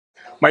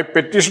My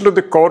petition to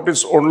the court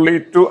is only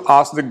to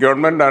ask the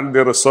government and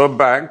the Reserve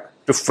Bank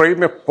to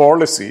frame a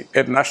policy,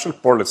 a national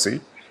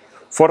policy,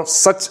 for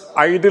such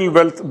idle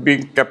wealth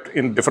being kept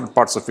in different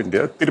parts of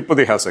India.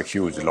 Tirupati has a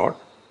huge lot.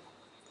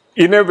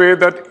 In a way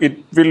that it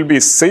will be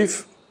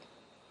safe,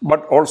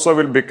 but also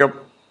will become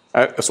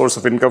a source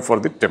of income for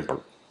the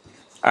temple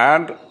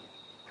and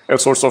a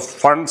source of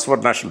funds for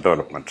national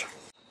development.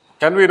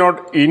 Can we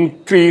not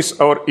increase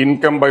our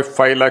income by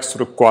 5 lakhs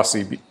through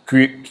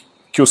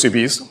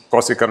QCBs,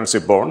 quasi-currency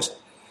bonds,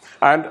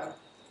 and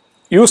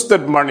use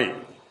that money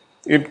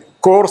in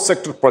core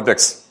sector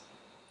projects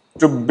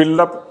to build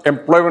up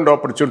employment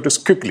opportunities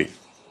quickly?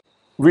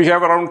 We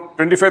have around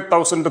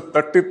 25,000 to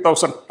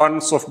 30,000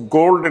 tons of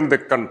gold in the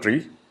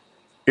country,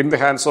 in the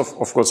hands of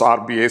course,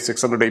 RBI,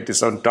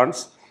 687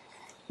 tons,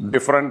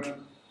 different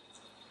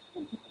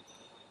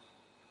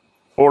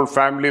old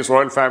families,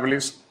 royal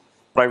families,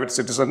 private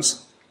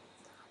citizens,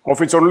 of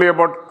which only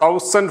about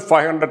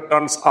 1,500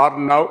 tons are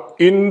now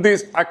in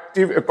this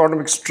active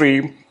economic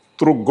stream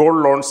through gold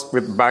loans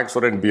with banks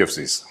or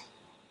NBFCs.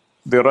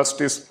 The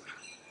rest is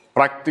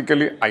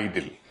practically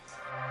idle.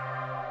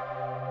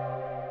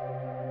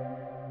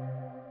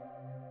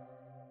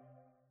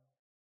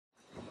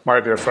 My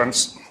dear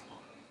friends,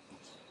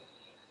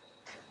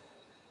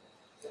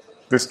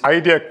 this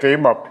idea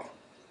came up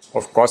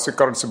of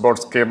quasi-currency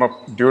bonds came up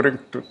during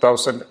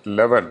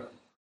 2011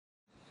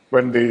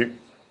 when the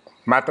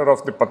matter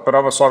of the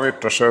Padmanabha Swamy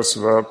treasures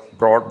were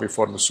brought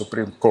before the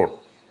Supreme Court.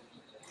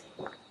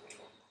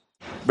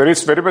 There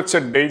is very much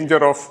a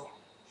danger of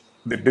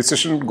the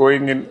decision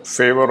going in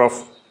favor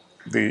of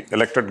the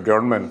elected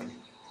government,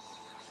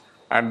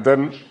 and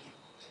then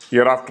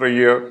year after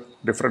year,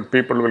 different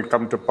people will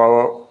come to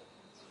power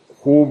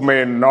who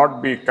may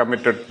not be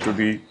committed to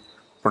the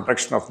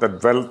protection of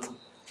that wealth,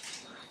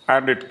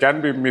 and it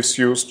can be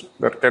misused.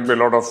 There can be a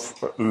lot of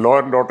law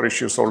and order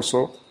issues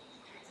also.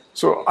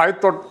 So I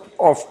thought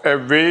of a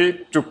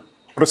way to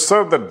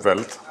preserve that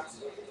wealth,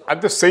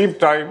 at the same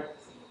time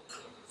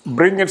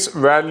bring its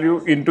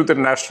value into the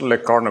national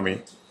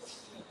economy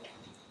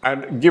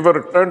and give a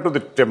return to the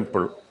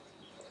temple.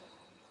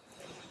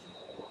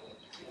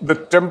 The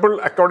temple,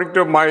 according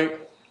to my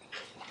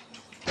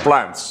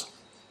plans,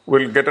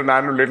 will get an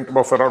annual income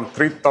of around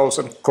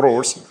 3,000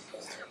 crores,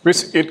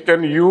 which it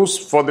can use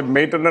for the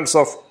maintenance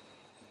of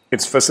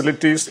its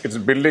facilities, its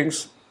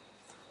buildings,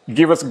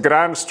 give us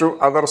grants to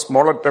other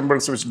smaller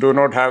temples which do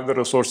not have the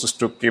resources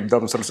to keep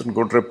themselves in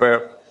good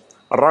repair,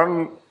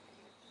 run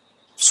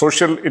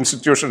social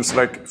institutions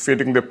like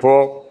feeding the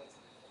poor,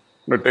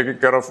 taking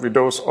care of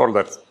widows, all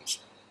that.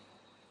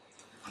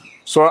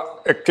 So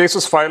a case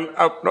is filed,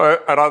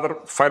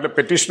 filed a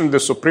petition in the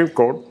Supreme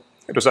Court.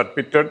 It was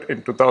admitted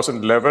in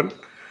 2011.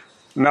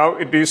 Now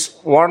it is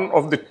one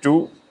of the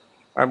two,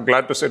 I'm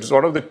glad to say it's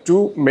one of the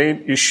two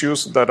main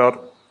issues that are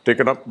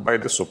taken up by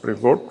the Supreme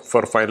Court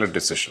for final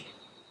decision.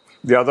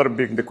 The other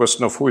being the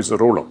question of who is the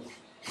ruler.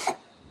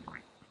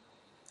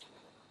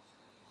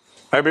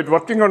 I've been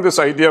working on this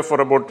idea for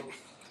about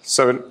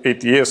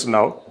 7-8 years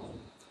now,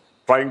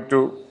 trying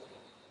to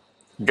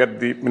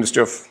get the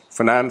Ministry of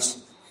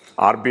Finance,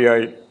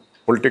 RBI,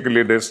 political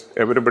leaders,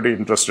 everybody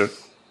interested.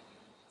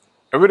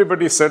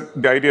 Everybody said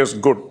the idea is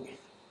good.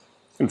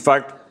 In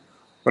fact,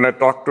 when I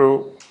talked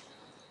to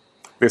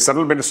the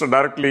Central Minister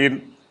directly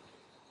in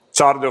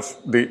charge of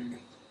the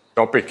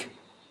topic,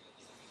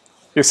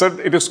 he said,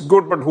 it is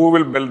good, but who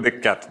will bell the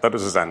cat? That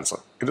is his answer.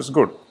 It is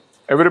good.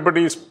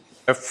 Everybody is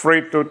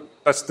afraid to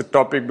touch the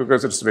topic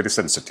because it's very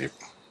sensitive.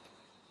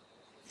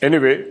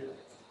 Anyway,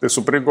 the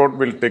Supreme Court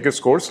will take its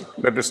course,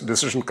 let its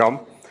decision come.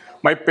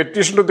 My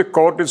petition to the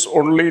court is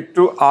only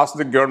to ask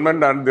the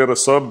government and the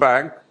Reserve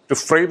Bank to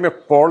frame a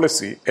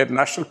policy, a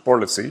national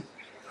policy,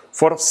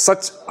 for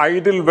such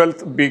idle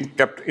wealth being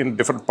kept in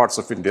different parts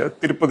of India.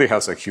 Tirupati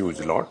has a huge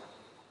lot.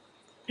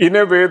 In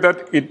a way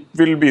that it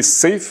will be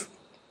safe,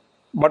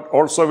 but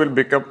also will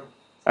become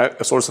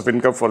a source of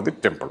income for the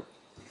temple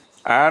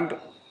and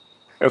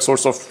a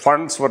source of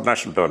funds for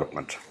national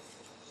development.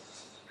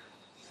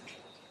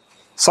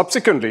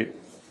 Subsequently,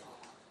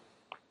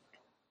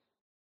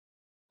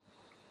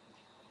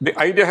 the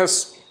idea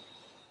has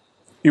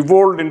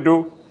evolved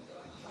into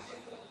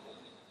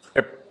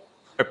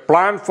a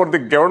plan for the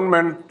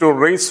government to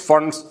raise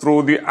funds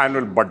through the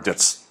annual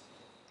budgets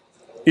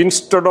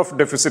instead of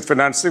deficit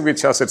financing,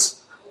 which has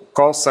its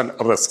costs and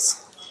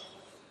risks.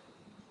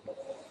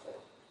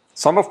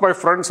 Some of my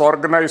friends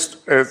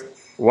organized a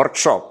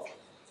workshop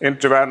in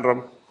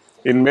Trivandrum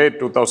in May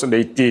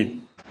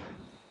 2018,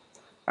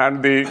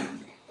 and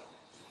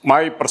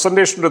my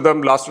presentation to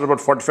them lasted about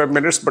 45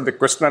 minutes, but the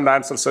question and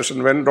answer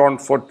session went on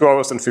for 2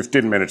 hours and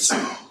 15 minutes.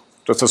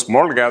 It was a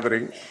small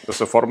gathering. There was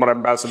a former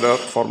ambassador,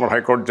 former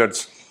High Court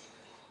judge,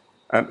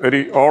 and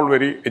all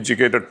very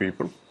educated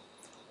people.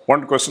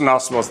 One question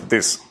asked was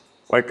this: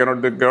 why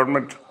cannot the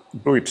government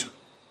do it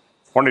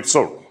on its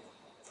own?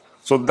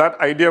 So that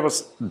idea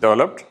was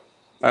developed,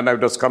 and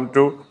I've just come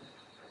to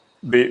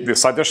the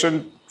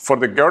suggestion for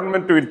the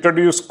government to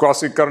introduce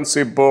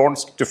quasi-currency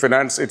bonds to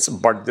finance its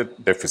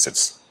budget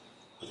deficits.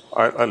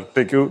 I'll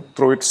take you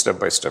through it step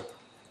by step.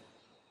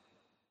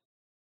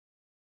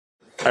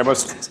 I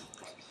must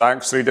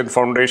thank Srijan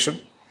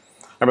Foundation.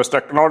 I must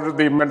acknowledge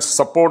the immense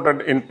support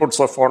and inputs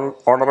of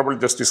Honorable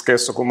Justice K.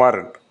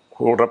 Sukumaran,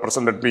 who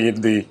represented me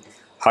in the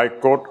High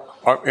Court,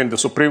 in the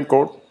Supreme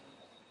Court.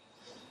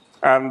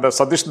 And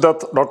Satish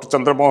Dutt, Dr.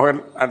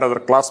 Chandramohan, and other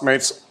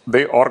classmates,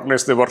 they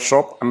organized the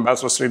workshop.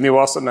 Ambassador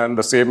Srinivasan and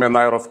the CMA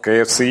Nair of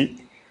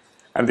KSC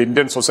and the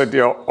Indian Society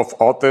of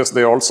Authors,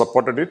 they all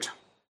supported it.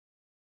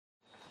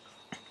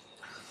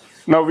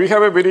 Now, we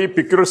have a very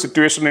peculiar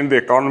situation in the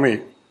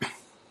economy.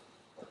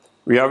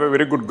 We have a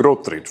very good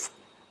growth rate.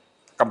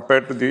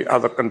 Compared to the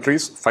other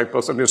countries,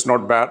 5% is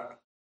not bad.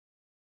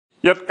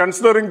 Yet,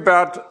 considering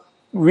that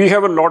we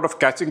have a lot of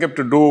catching up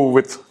to do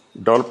with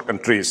developed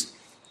countries,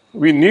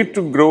 we need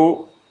to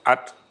grow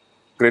at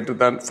greater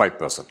than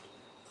 5%.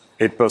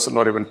 8%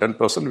 or even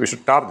 10% we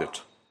should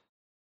target.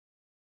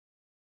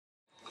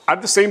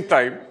 At the same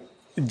time,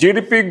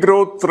 GDP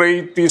growth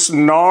rate is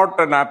not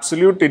an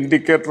absolute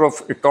indicator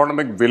of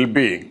economic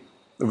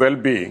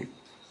well-being.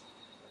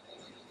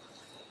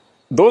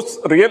 Those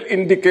real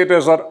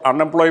indicators are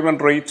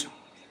unemployment rate,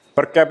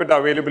 per capita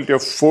availability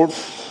of food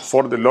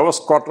for the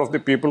lowest quarter of the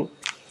people.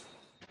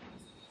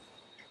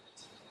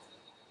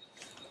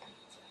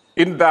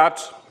 In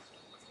that,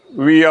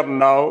 we are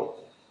now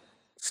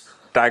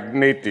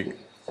stagnating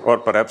or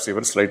perhaps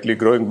even slightly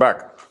growing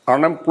back.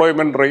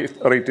 Unemployment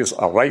rate is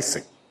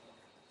rising.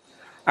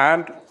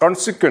 And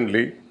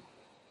consequently,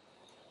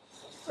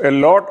 a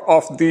lot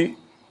of the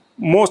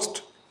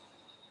most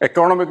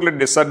economically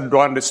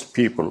disadvantaged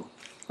people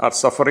are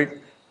suffering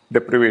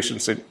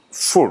deprivations in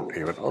food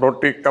even.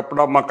 Roti,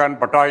 kapda, makan,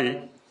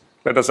 patai.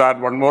 Let us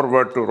add one more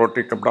word to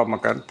roti, kapda,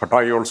 makan.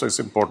 Patai also is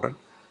important.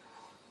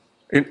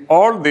 In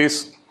all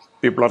this,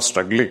 people are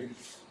struggling.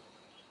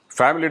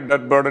 Family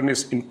debt burden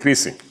is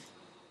increasing.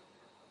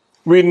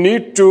 We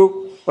need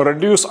to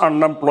reduce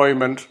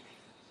unemployment.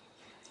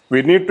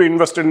 We need to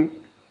invest in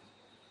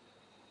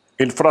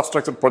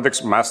infrastructure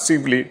projects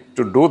massively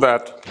to do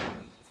that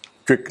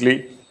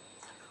quickly.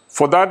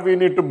 For that, we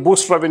need to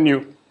boost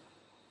revenue,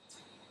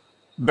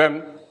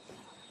 then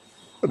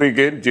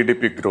regain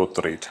GDP growth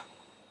rate.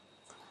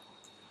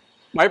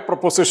 My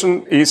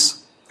proposition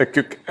is a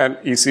quick and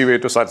easy way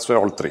to satisfy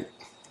all three.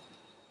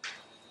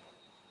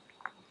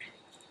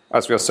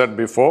 As we have said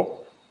before,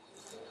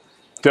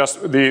 just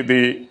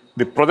the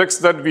projects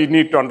that we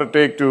need to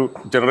undertake to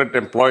generate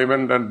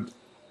employment and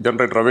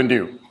generate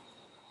revenue,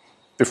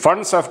 the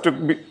funds have to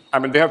be,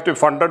 they have to be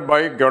funded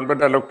by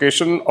government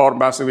allocation or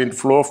massive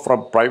inflow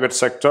from private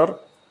sector,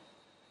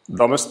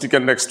 domestic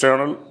and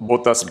external,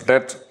 both as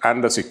debt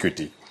and as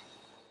equity.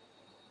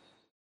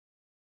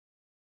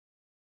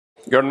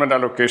 Government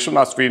allocation,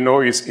 as we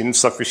know, is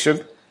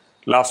insufficient.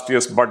 Last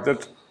year's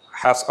budget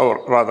has,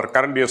 or rather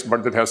current year's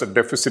budget has a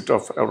deficit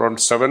of around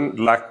 7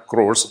 lakh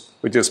crores,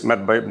 which is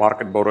met by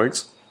market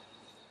borrowings.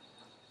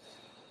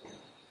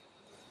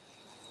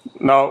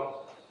 Now,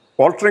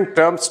 altering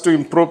terms to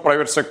improve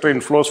private sector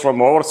inflows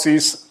from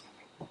overseas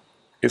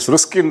is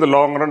risky in the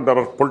long run. There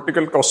are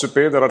political costs to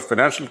pay, there are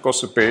financial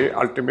costs to pay.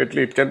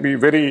 Ultimately, it can be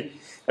very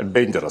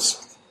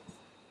dangerous.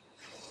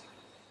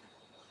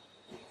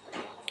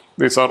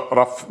 These are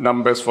rough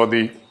numbers for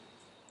the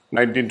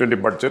 1920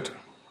 budget.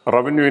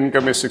 Revenue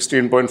income is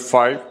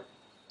 16.5,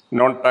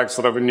 non-tax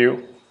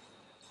revenue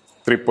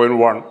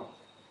 3.1,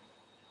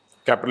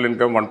 capital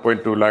income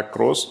 1.2 lakh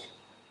crores.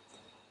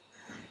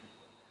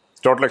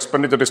 Total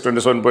expenditure is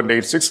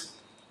 27.86.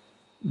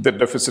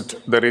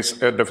 There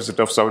is a deficit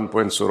of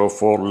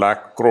 7.04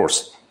 lakh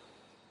crores.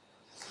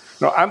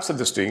 Now, I'm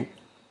suggesting,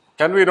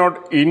 can we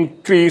not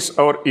increase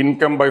our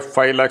income by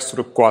 5 lakhs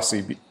through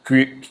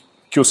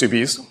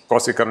QCBs,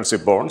 quasi-currency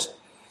bonds,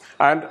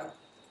 and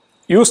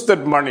use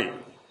that money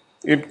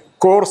in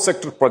core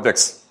sector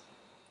projects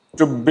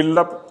to build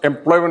up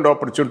employment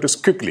opportunities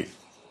quickly?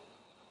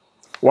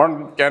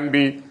 One can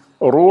be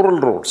rural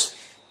roads.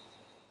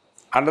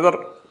 Another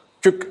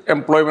quick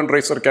employment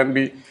raiser can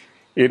be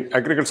in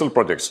agricultural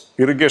projects,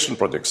 irrigation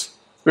projects.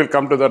 We'll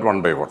come to that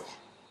one by one.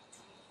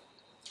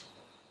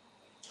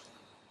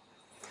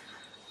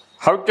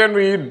 How can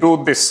we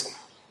do this?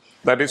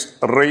 That is,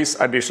 raise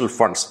additional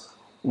funds.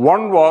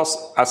 One was,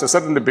 as I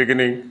said in the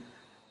beginning,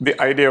 the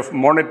idea of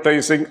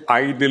monetizing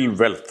idle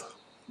wealth,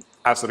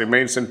 as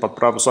remains in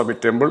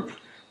Padmanabhaswamy Temple.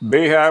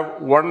 They have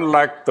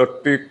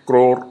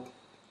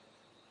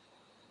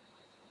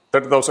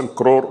 30,000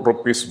 crore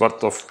rupees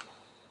worth of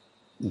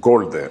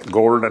gold there,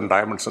 gold and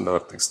diamonds and other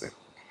things there.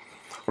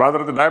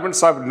 Rather, the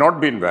diamonds have not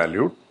been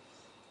valued.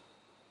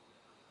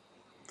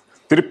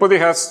 Tirupati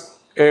has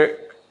a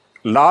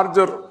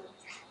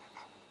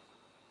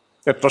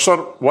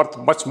treasure worth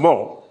much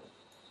more,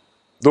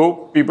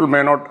 though people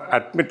may not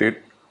admit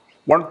it.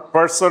 One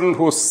person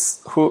who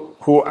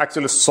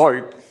actually saw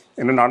it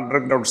in an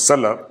underground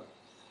cellar,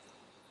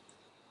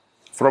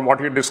 from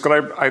what he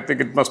described, I think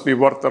it must be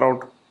worth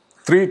around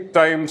 3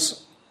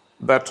 times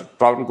that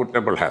Travancore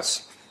Temple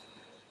has.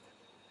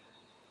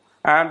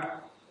 And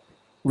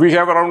we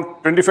have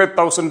around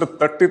 25,000 to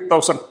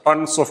 30,000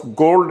 tons of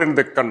gold in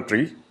the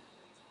country,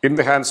 in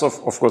the hands of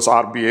course,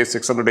 RBI,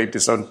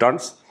 687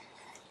 tons,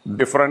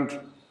 different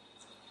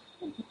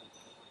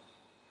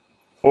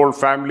old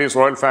families,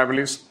 royal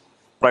families,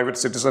 private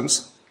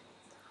citizens,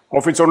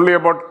 of which only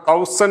about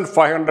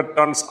 1,500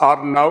 tons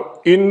are now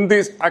in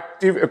this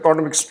active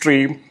economic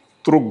stream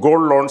through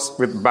gold loans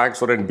with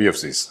banks or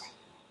NBFCs.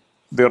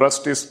 The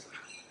rest is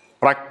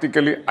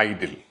practically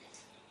idle.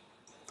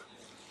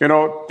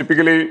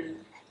 Typically,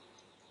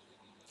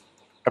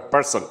 a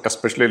person,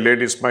 especially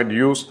ladies, might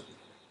use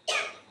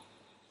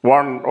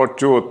 1 or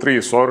 2 or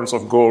 3 sovereigns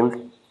of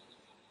gold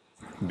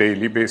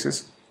daily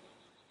basis.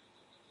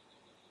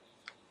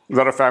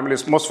 There are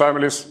families, most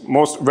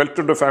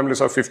well-to-do families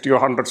have 50 or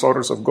 100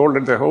 sovereigns of gold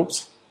in their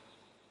homes,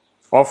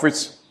 of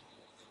which,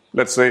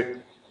 let's say,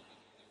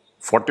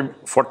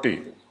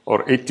 40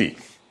 or 80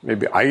 may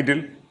be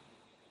idle.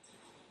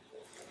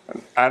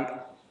 And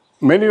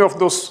many of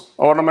those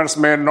ornaments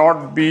may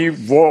not be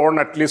worn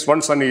at least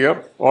once a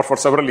year or for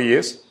several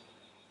years.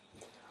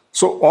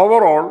 So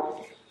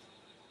overall,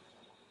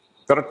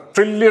 there are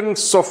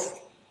trillions of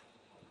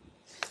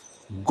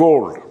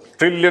gold,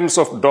 trillions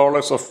of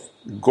dollars of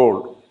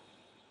gold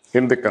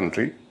in the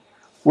country,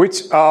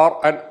 which are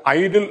an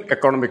idle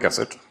economic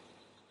asset.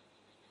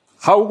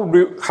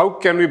 How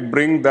can we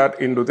bring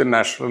that into the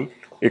national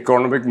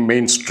economic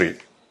mainstream?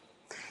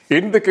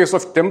 In the case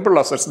of temple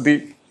assets,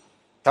 the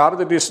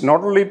target is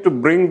not only to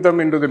bring them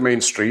into the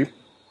mainstream,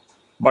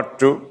 but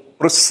to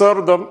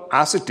preserve them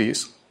as it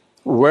is,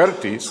 where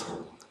it is,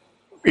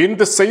 in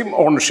the same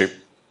ownership,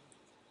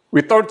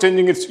 without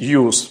changing its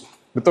use,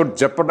 without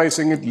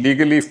jeopardizing it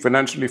legally,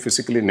 financially,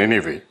 physically in any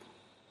way.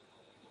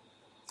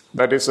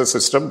 That is a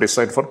system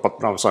designed for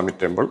Padmanabhaswamy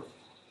Temple.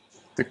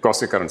 The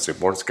quasi-currency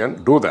bonds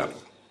can do that.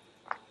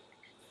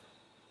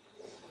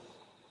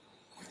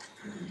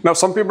 Now,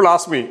 some people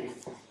ask me,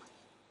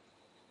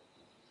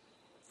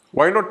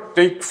 why not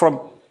take from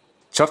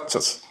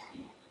churches?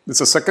 This is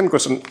the second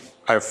question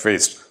I have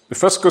faced. The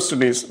first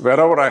question is,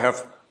 wherever I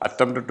have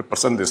attempted to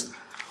present this,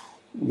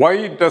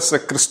 why does a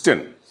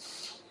Christian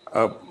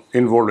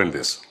involved in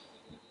this?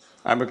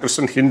 I'm a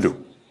Christian Hindu.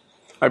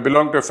 I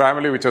belong to a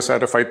family which has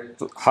had a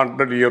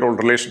 500-year-old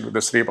relation with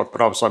the Sri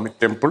Padmanabhaswamy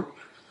Temple.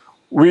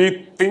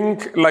 We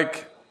think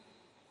like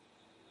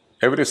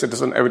every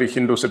citizen, every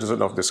Hindu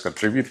citizen of this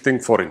country. We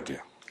think for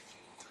India.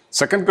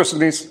 Second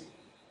question is,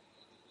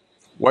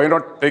 why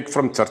not take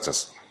from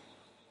churches?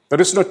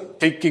 There is no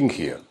taking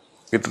here.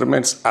 It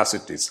remains as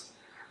it is.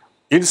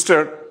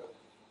 Instead,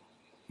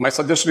 my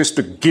suggestion is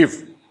to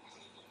give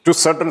to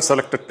certain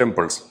selected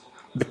temples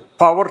the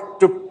power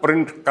to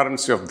print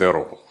currency of their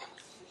own,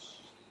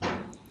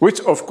 which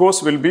of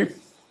course will be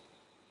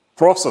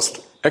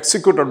processed,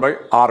 executed by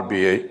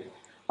RBI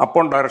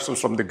upon directions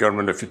from the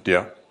government of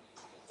India.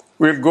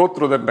 We will go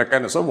through that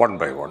mechanism one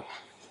by one.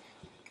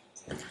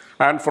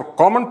 And for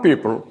common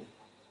people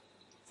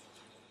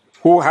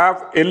who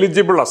have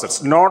eligible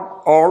assets,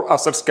 not all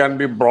assets can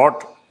be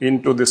brought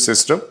into the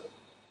system.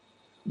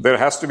 There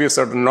has to be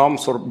certain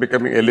norms for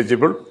becoming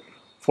eligible.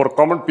 For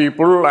common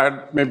people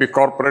and maybe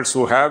corporates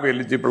who have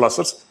eligible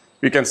assets,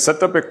 we can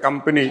set up a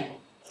company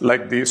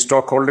like the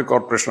Stockholding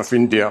Corporation of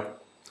India,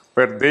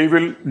 where they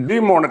will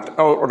demat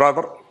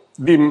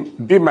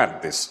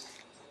this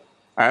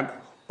and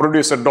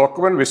produce a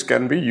document which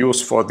can be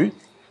used for the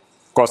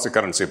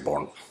quasi-currency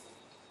bond.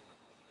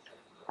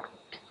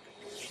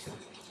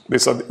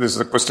 This is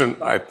a question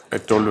I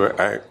told you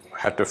I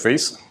had to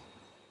face.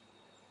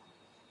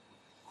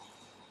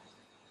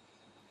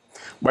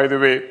 By the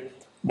way,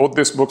 both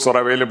these books are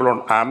available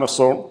on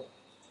Amazon.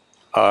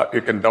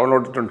 You can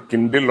download it on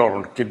Kindle or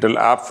on Kindle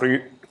app.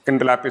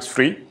 Kindle app is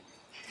free.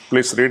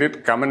 Please read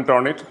it, comment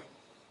on it.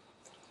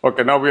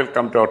 Okay, now we'll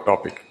come to our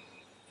topic.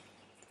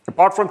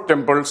 Apart from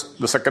temples,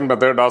 the second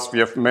method, as we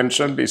have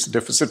mentioned, is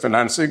deficit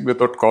financing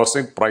without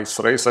causing price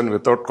rise and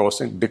without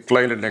causing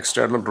decline in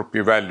external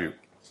rupee value.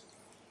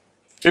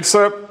 It's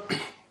a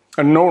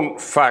known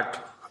fact,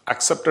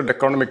 accepted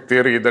economic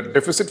theory, that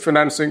deficit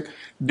financing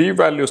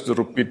devalues the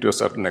rupee to a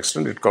certain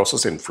extent. It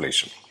causes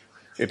inflation.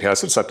 It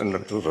has its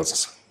attendant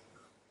risks.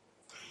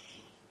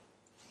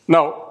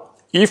 Now,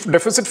 if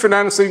deficit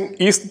financing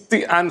is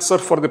the answer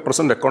for the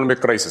present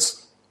economic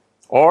crisis,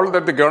 all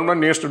that the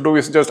government needs to do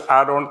is just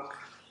add on,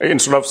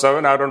 instead of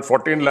 7, add on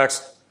 14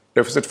 lakhs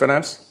deficit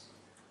finance,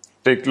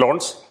 take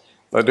loans,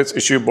 that is,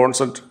 issue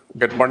bonds and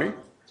get money,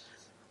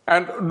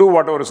 and do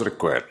whatever is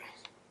required.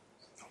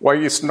 Why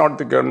is not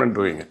the government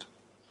doing it?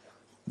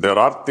 There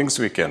are things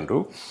we can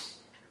do.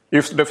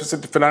 If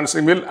deficit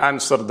financing will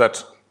answer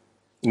that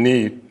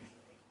need,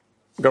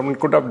 government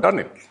could have done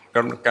it.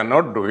 Government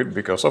cannot do it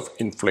because of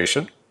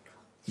inflation,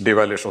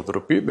 devaluation of the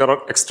rupee. There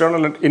are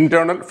external and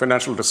internal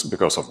financial risks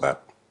because of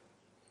that.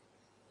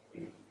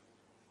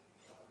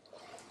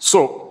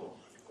 So,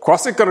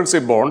 quasi-currency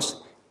bonds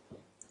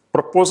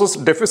proposes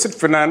deficit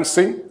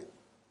financing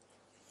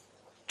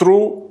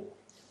through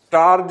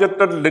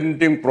targeted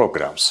lending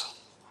programs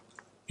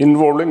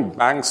involving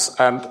banks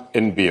and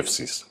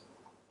NBFCs.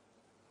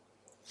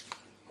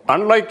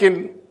 Unlike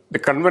in the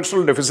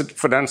conventional deficit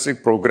financing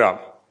program,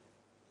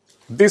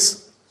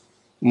 this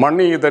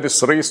money that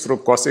is raised through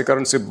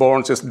quasi-currency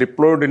bonds is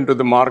deployed into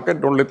the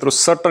market only through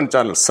certain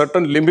channels,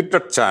 certain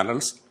limited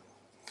channels,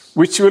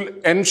 which will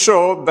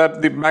ensure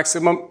that the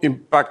maximum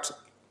impact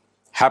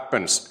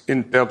happens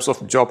in terms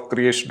of job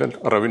creation and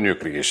revenue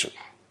creation.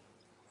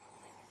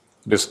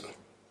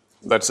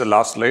 That's the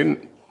last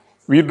line.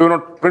 We do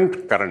not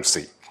print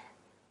currency.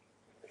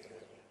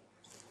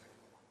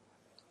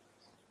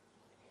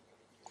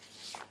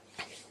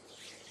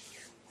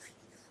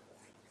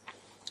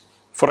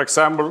 For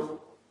example,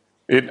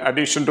 in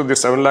addition to the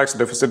 7 lakhs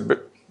deficit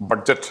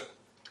budget,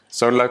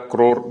 7 lakh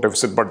crore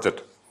deficit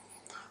budget,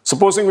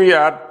 supposing we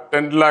add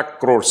 10 lakh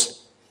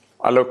crores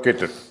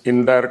allocated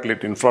indirectly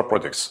to infra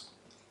projects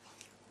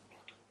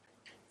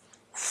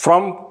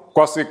from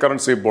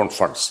quasi-currency bond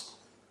funds.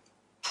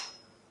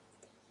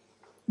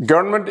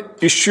 Government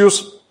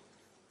issues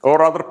or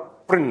rather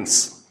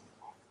prints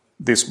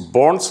these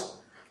bonds,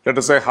 let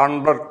us say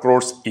 100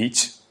 crores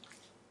each.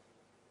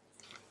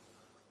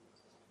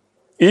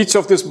 Each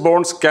of these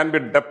bonds can be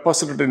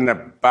deposited in a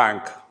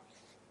bank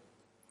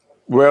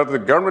where the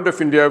government of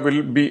India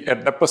will be a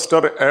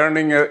depositor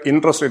earning an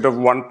interest rate of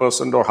 1%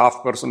 or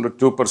 0.5% or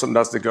 2%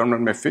 as the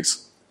government may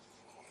fix.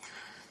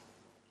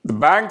 The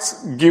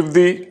banks give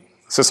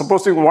so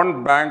supposing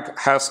one bank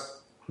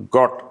has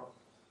got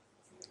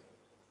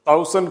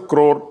 1,000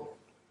 crore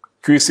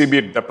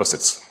QCB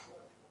deposits.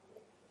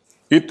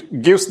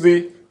 It gives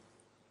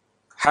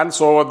hands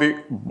over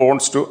the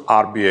bonds to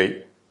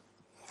RBI.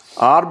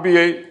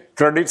 RBI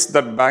credits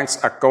that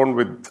bank's account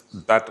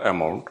with that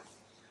amount.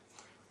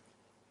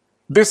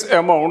 This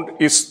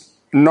amount is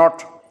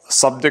not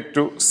subject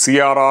to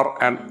CRR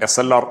and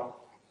SLR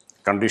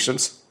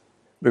conditions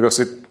because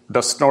it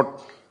does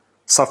not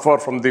suffer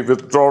from the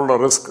withdrawal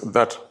risk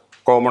that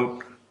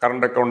common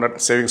current account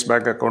and savings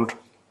bank account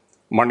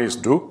monies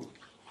do.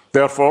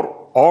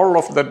 Therefore, all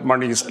of that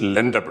money is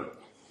lendable.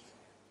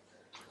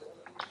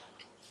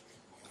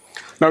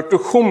 Now, to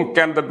whom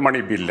can that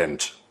money be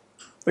lent?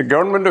 The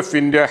government of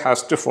India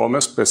has to form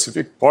a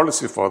specific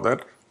policy for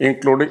that,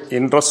 including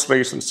interest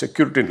rates and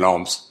security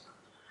norms.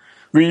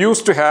 We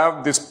used to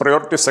have this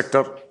priority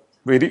sector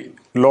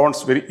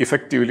loans very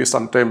effectively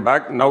some time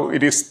back. Now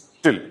it is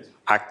still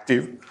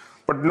active,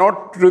 but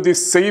not to the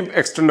same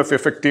extent of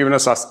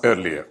effectiveness as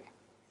earlier.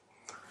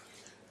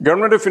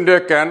 Government of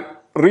India can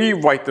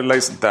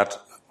revitalize that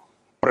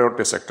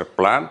priority sector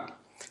plan,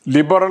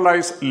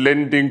 liberalize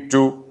lending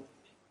to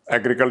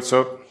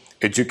agriculture,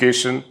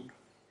 education,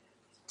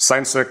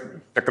 science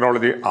and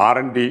technology,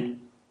 R&D,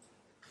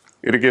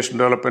 irrigation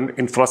development,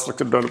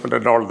 infrastructure development,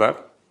 and all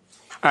that.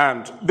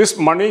 And this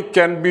money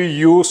can be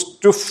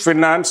used to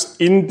finance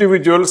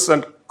individuals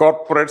and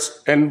corporates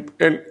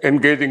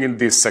engaging in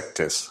these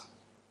sectors.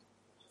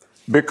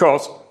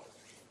 Because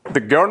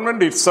the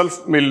government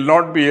itself will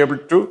not be able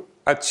to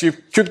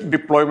achieve quick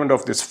deployment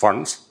of these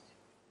funds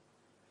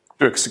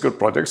to execute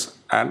projects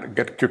and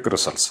get quick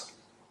results.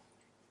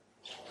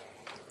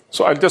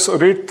 So I'll just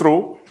read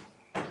through.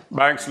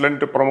 Banks lend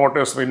to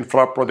promoters of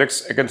infra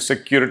projects against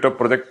security of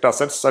project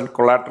assets and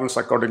collaterals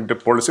according to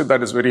policy.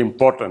 That is very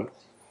important.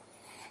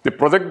 The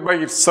project by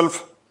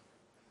itself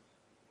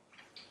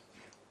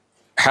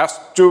has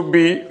to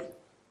be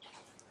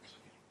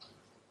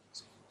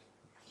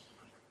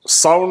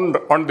sound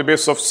on the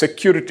basis of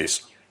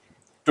securities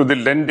to the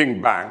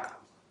lending bank.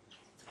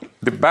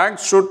 The bank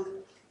should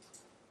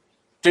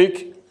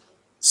take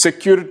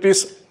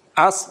securities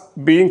as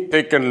being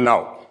taken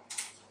now.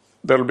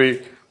 There will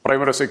be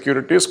primary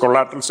securities,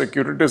 collateral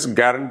securities,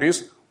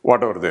 guarantees,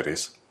 whatever there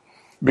is.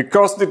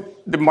 Because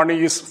the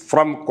money is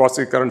from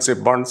quasi-currency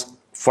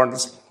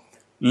funds,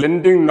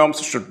 lending norms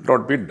should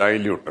not be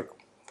diluted.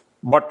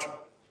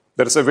 But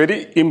there is a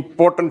very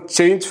important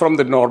change from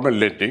the normal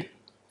lending.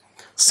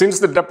 Since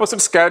the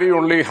deposits carry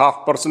only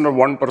 0.5% or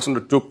 1%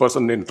 or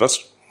 2%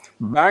 interest,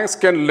 banks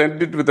can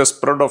lend it with a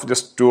spread of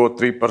just 2 or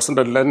 3%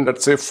 and lend,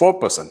 let's say,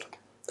 4%,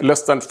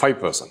 less than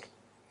 5%,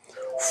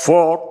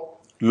 for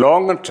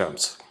longer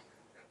terms.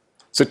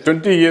 So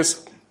 20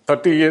 years,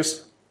 30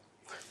 years.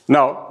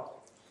 Now,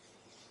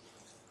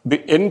 the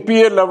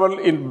NPA level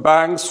in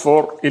banks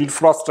for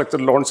infrastructure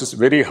loans is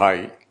very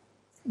high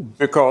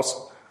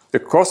because the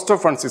cost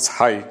of funds is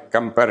high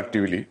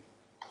comparatively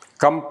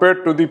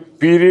compared to the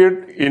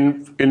period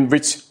in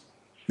which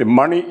the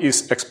money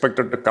is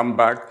expected to come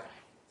back.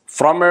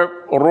 From a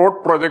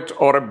road project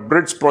or a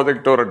bridge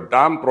project or a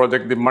dam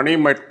project, the money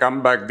might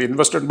come back, the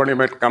invested money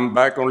might come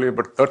back only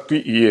about 30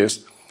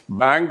 years.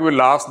 Bank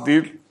will ask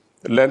the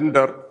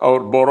lender or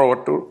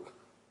borrower to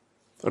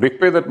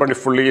repay that money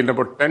fully in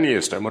about 10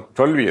 years' time or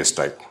 12 years'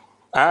 time.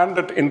 And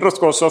at interest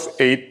cost of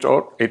 8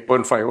 or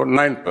 8.5 or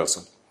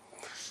 9%.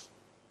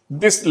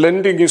 This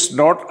lending is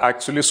not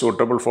actually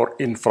suitable for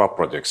infra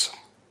projects.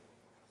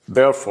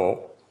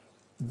 Therefore,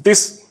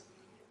 this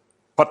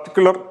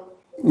particular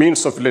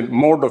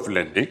mode of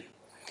lending,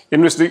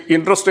 in which the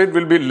interest rate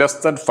will be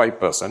less than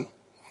 5%,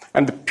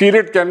 and the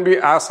period can be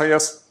as high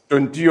as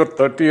 20 or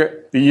 30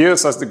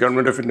 years as the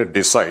government of India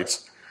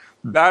decides,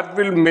 that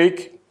will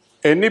make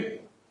any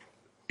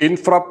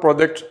infra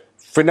project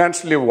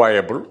financially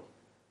viable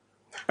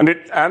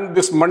And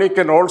this money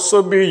can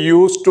also be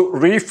used to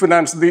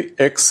refinance the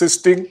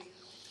existing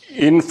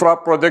infra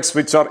projects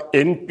which are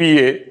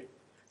NPA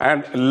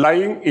and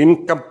lying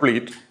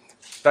incomplete,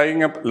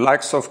 tying up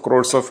lakhs of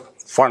crores of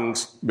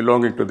funds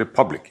belonging to the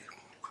public.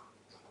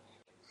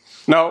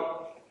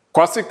 Now,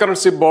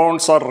 quasi-currency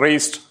bonds are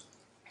raised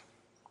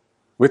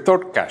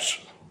without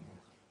cash.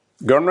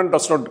 Government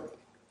does not.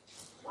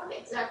 What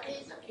exactly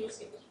is a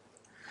QCB?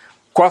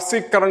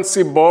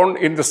 Quasi-currency bond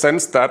in the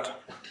sense that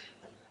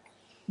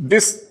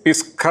this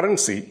is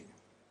currency,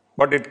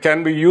 but it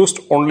can be used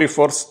only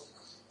for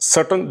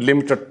certain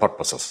limited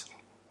purposes.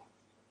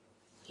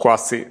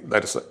 Quasi,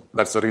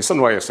 that's the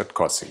reason why I said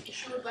quasi.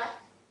 Issued by?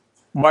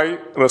 By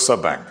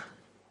Reserve Bank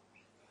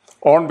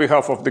on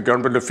behalf of the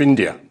government of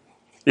India,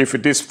 if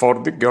it is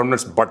for the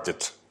government's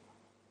budget.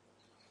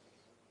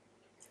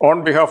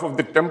 On behalf of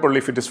the temple,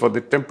 if it is for the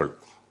temple.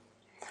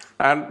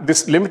 And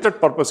this limited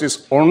purpose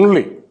is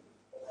only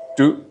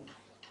to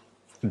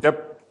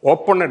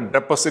open a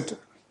deposit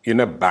in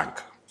a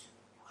bank,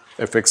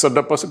 a fixed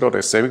deposit or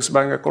a savings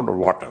bank account or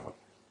whatever.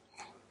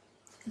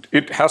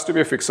 It has to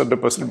be a fixed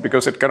deposit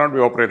because it cannot be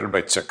operated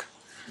by check.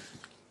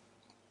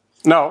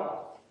 Now,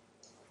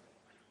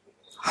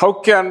 how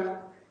can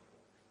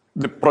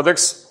the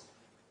projects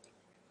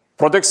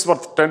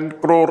worth 10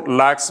 crore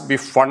lakhs be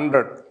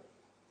funded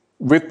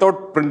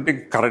without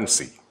printing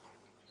currency?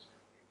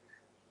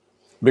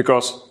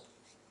 Because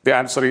the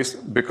answer is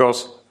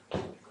because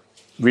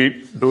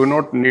we do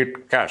not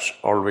need cash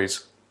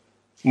always.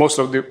 Most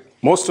of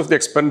the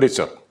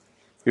expenditure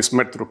is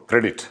made through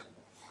credit.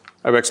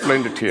 I've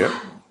explained it here.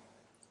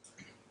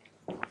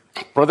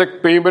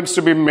 Project payments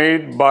to be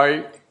made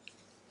via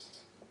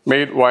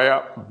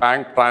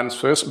bank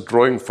transfers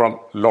drawing from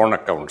loan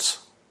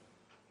accounts.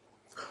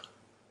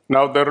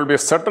 Now, there will be a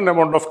certain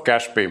amount of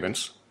cash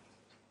payments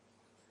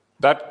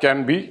that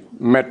can be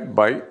met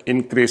by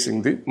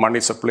increasing the money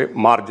supply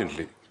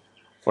marginally,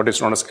 what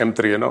is known as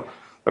M3,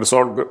 That's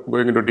all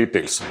going into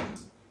details.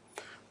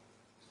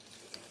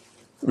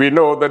 We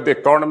know that the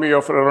economy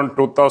of around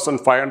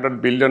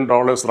 $2,500 billion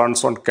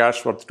runs on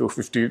cash worth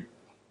 $250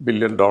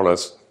 billion.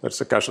 That's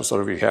the cash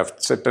reserve we have,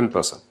 say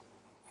 10%.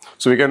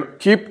 So we can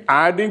keep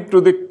adding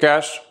to the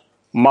cash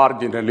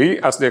marginally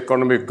as the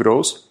economy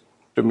grows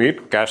to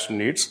meet cash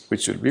needs,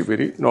 which will be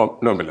very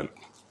nominal.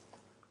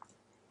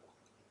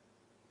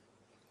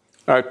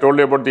 I told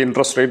you about the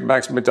interest rate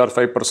banks, which are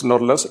 5% or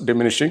less,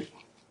 diminishing.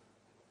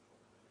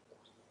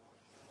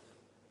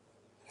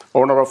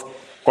 Owner of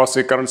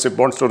quasi-currency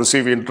bonds to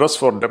receive interest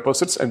for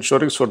deposits,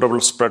 ensuring suitable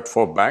spread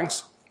for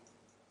banks.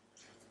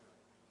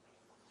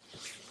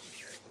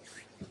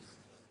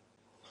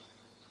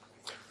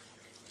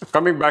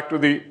 Coming back to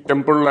the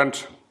temple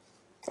and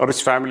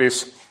rich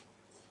families,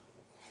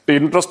 the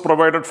interest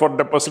provided for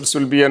deposits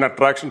will be an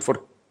attraction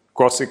for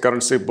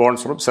quasi-currency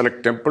bonds from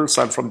select temples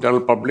and from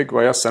general public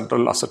via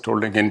central asset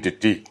holding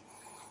entity.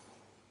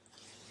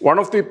 One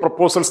of the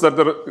proposals that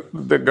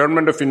the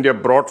government of India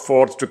brought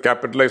forth to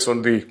capitalize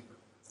on the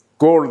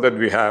gold that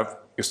we have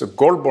is the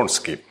gold bond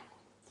scheme.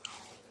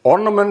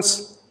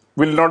 Ornaments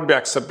will not be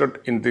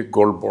accepted in the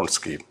gold bond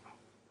scheme.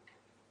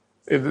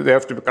 They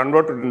have to be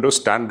converted into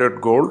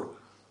standard gold.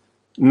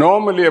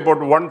 Normally, about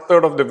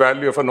 1/3 of the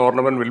value of an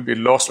ornament will be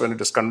lost when it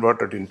is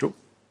converted into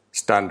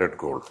standard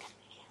gold.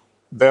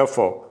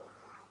 Therefore,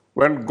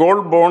 when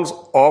gold bonds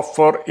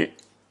offer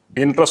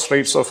interest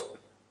rates of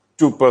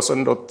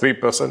 2% or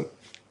 3%,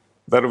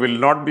 there will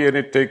not be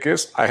any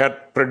takers. I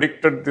had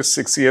predicted this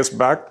 6 years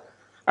back,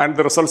 and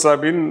the results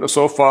have been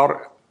so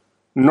far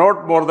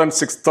not more than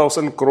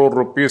 6,000 crore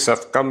rupees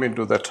have come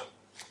into that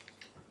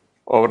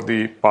over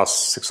the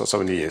past 6 or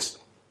 7 years.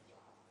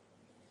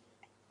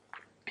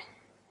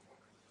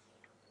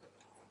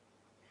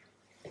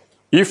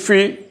 If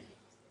we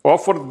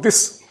offer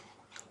this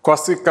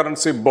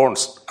quasi-currency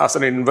bonds as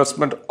an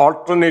investment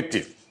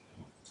alternative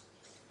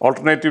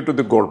to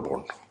the gold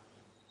bond,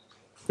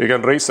 we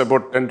can raise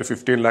about 10 to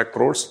 15 lakh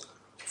crores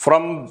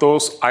from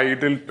those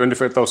idle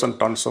 25,000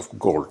 tons of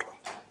gold.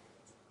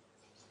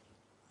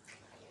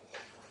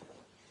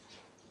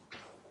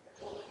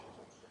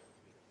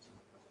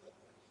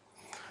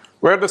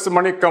 Where does the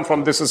money come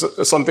from? This is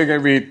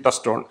something we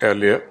touched on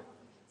earlier.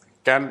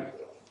 Can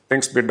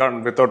things be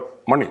done without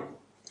money?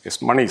 Yes,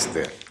 money is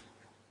there.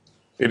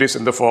 It is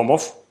in the form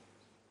of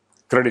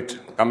credit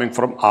coming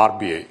from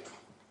RBI.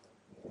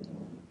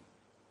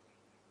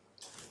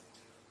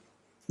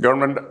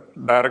 Government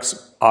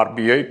directs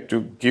RBI to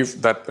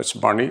give that much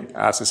money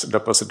as is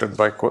deposited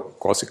by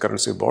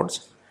quasi-currency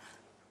bonds.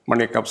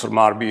 Money comes from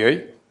RBI.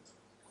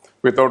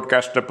 Without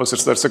cash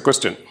deposits, that's a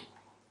question.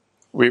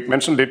 We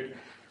mentioned it.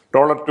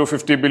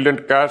 $250 billion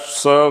cash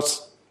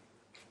serves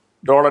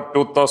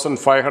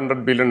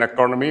 $2,500 billion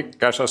economy.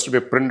 Cash has to be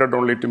printed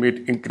only to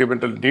meet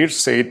incremental needs,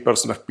 say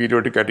 8% of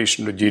periodic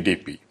addition to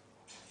GDP.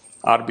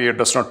 RBI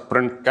does not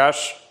print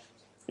cash.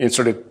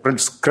 Instead, it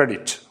prints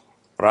credit.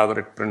 Rather,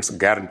 it prints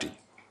guarantee.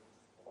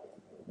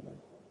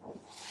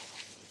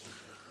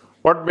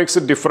 What makes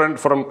it different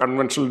from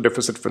conventional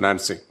deficit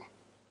financing?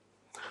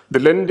 The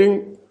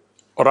lending,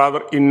 or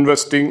rather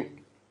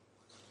investing,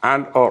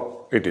 and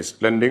or it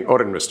is lending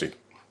or investing,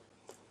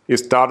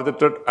 is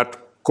targeted at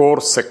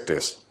core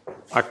sectors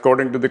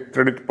according to the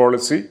credit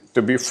policy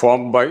to be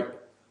formed by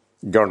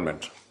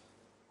government.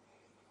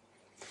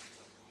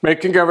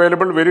 Making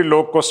available very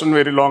low cost and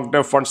very long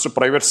term funds to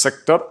private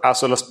sector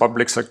as well as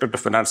public sector to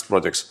finance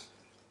projects.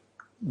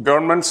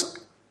 Government's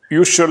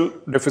usual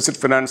deficit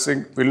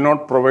financing will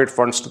not provide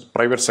funds to the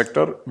private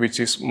sector, which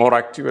is more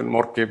active and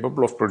more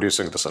capable of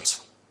producing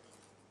results.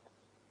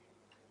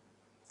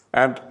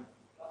 And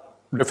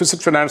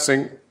deficit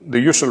financing, the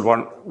usual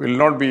one, will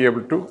not be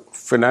able to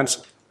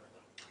finance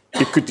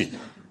equity.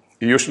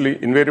 It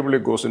usually invariably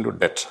goes into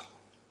debt.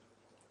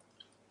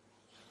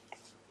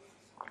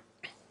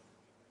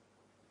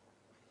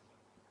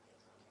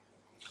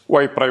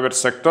 Why private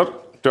sector?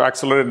 To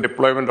accelerate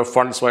deployment of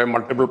funds via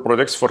multiple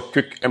projects for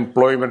quick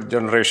employment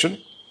generation,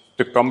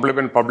 to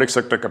complement public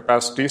sector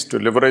capacities, to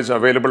leverage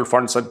available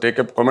funds and take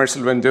up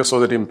commercial ventures so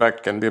that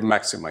impact can be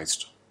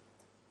maximized.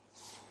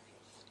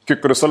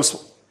 Quick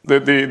results,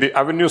 the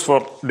avenues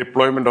for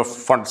deployment of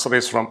funds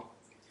raised from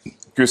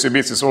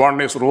QCBs is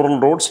one is rural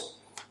roads,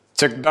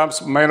 check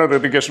dams, minor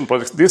irrigation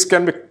projects. These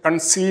can be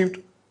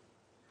conceived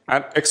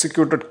and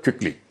executed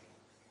quickly.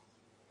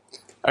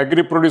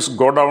 Agri-produce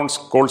godowns,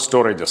 cold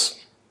storages.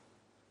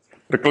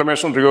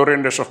 Reclamation,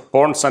 reorientation of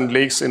ponds and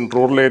lakes in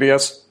rural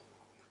areas.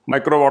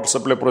 Micro water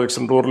supply projects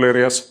in rural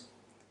areas.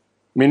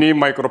 Mini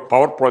micro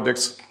power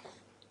projects.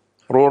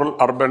 Rural,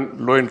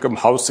 urban, low-income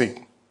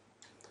housing.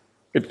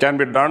 It can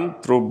be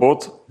done through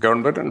both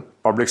government and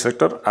public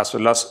sector as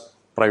well as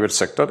private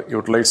sector,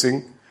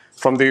 utilizing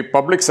from the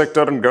public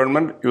sector and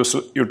government,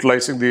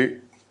 utilizing the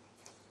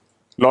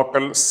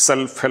local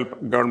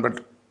self-help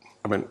government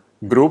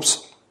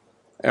groups,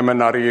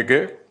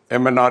 MNREGA,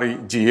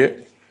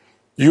 MNREGA.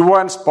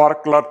 UVA and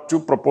Sparkle are two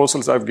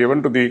proposals I've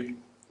given to the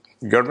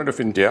Government of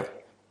India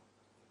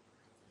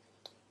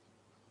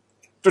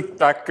to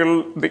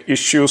tackle the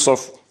issues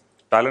of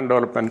talent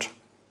development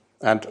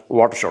and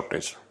water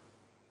shortage.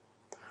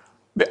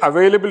 The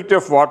availability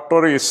of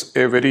water is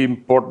a very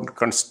important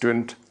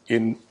constituent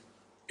in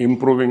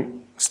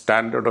improving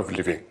standard of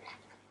living.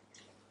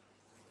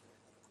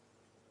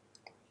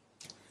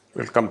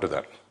 We'll come to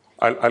that.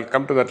 I'll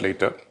come to that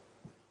later.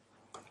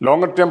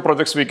 Longer term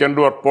projects we can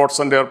do are ports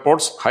and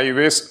airports,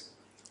 highways,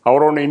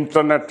 our own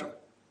internet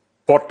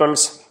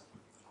portals,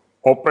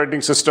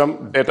 operating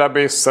system,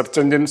 database, search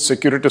engine,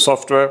 security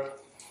software.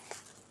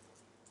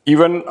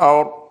 Even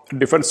our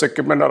defense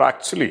equipment are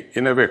actually,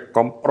 in a way,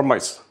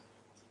 compromised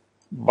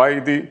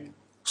by the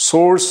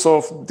source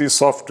of the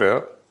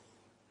software,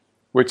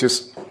 which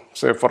is,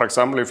 say, for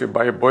example, if you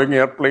buy a Boeing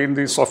airplane,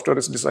 the software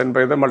is designed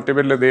by them.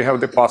 Ultimately, they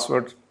have the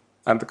password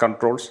and the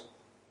controls.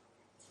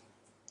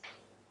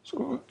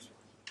 So,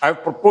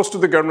 I've proposed to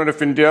the Government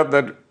of India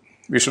that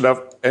we should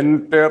have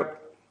entire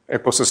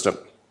ecosystem,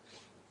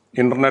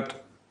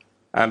 internet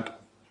and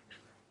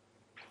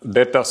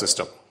data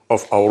system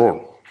of our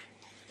own.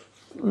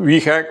 We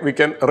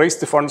can raise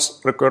the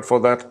funds required for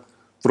that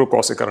through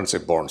quasi-currency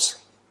bonds.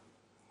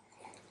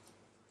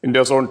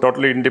 India's own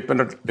totally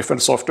independent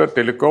defense software,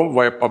 telecom,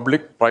 via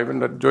public,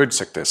 private and joint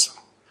sectors.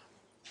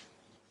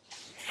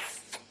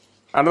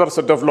 Another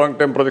set of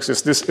long-term projects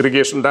is this: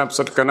 irrigation dams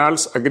and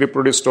canals,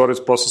 agri-produce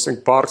storage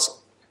processing parks,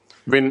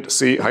 wind,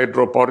 sea,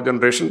 hydro power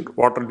generation,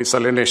 water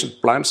desalination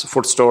plants,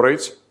 food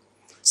storage,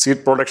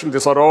 seed production.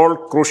 These are all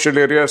crucial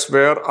areas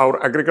where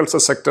our agriculture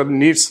sector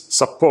needs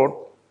support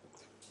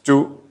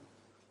to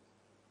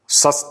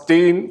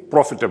sustain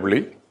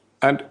profitably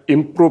and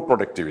improve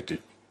productivity.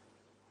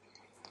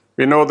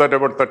 We know that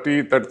about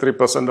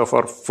 33% of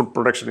our food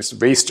production is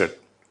wasted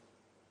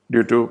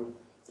due to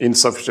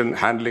insufficient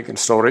handling and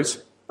storage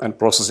and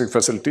processing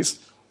facilities.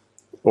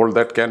 All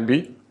that can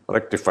be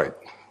rectified.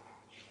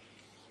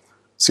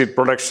 Seed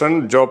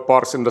production, job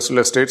parks,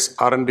 industrial estates,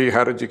 R&D,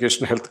 higher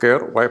education,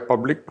 healthcare, via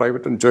public,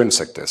 private, and joint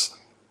sectors.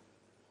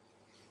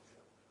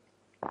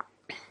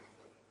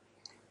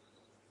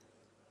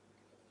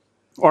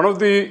 One of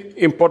the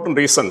important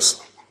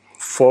reasons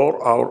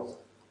for our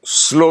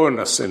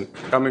slowness in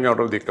coming out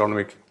of the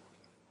economic,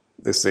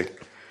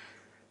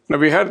 Now,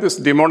 we had this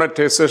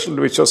demonetization,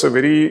 which was a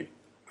very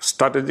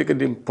strategic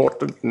and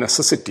important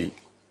necessity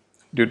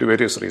due to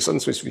various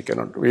reasons, which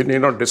we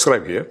need not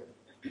describe here.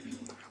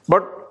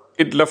 But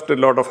it left a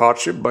lot of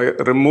hardship by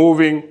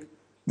removing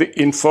the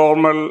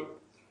informal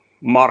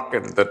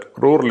market that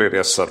rural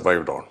areas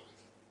survived on.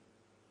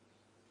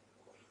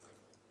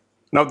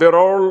 Now they're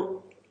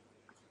all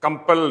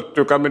compelled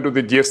to come into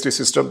the GST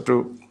system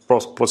to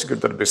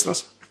prosecute their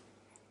business.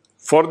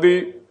 For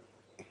the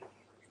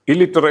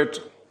illiterate,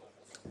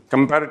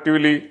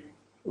 comparatively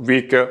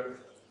weaker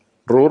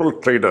rural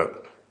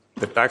trader,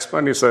 the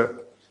taxman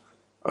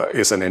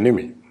is an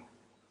enemy,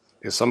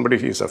 is somebody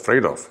he is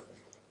afraid of.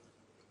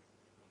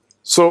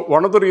 So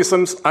one of the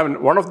reasons,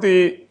 one of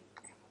the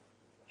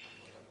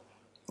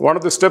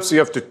steps you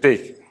have to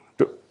take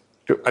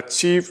to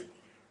achieve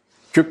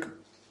quick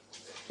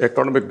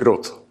economic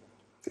growth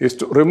is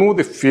to remove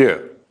the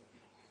fear.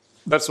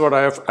 That's what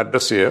I have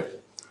addressed here.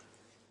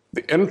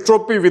 The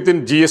entropy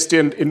within GST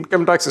and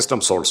income tax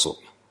systems also.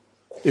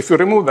 If you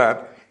remove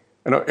that,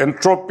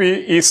 entropy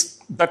is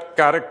that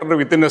character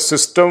within a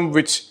system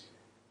which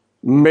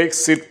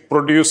makes it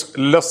produce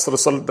less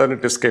result than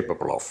it is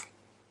capable of.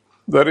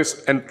 There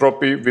is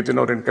entropy within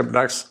our income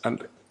tax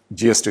and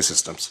GST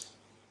systems.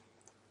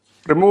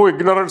 Remove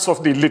ignorance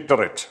of the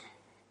illiterate,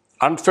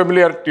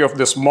 unfamiliarity of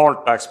the small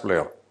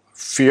taxpayer,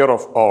 fear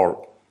of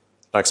all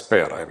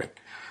taxpayer,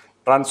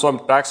 Transform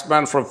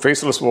taxman from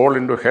faceless wall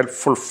into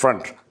helpful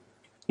friend.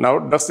 Now,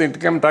 does the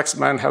income tax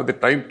man have the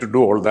time to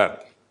do all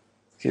that?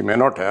 He may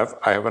not have.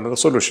 I have another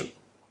solution.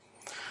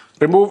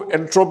 Remove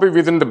entropy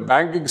within the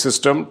banking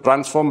system,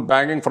 transform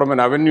banking from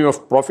an avenue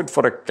of profit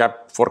for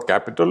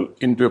capital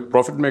into a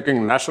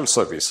profit-making national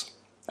service,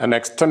 an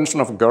extension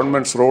of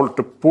government's role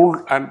to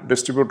pool and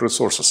distribute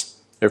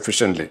resources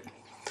efficiently,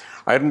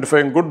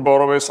 identifying good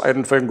borrowers,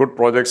 identifying good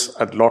projects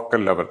at local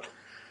level.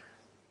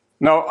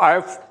 Now,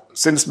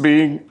 since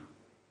being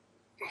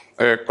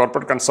a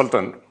corporate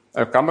consultant,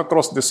 I've come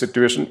across this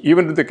situation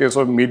even in the case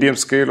of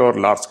medium-scale or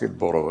large-scale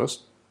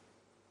borrowers.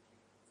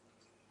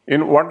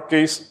 In one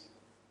case,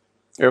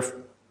 if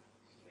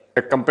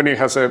a company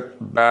has a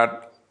bad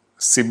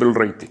CIBIL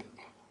rating,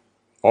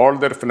 all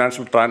their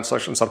financial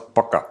transactions are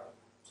pakka.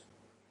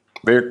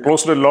 They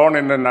closed a loan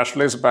in a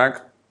nationalized bank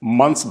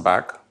months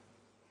back,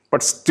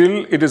 but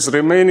still it is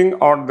remaining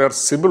on their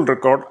CIBIL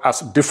record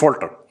as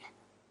defaulted.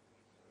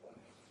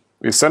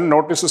 We send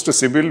notices to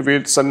CIBIL,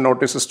 we send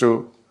notices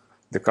to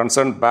the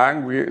concerned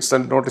bank, we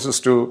send notices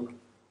to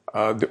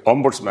the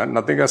ombudsman.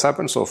 Nothing has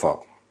happened so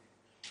far.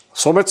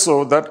 So much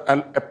so that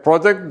a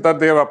project that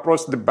they have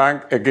approached the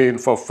bank again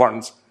for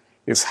funds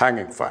is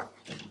hanging fire.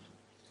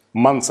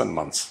 Months and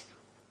months.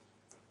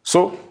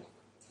 So,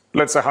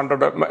 let's say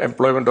 100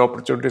 employment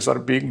opportunities are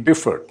being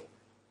deferred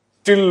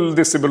till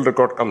the CIBIL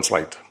record comes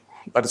right.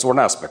 That is one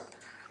aspect.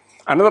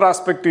 Another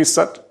aspect is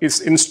that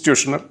is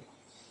institutional.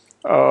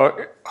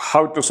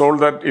 How to solve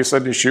that is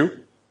an issue.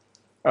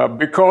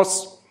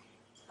 Because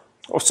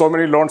of so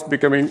many loans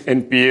becoming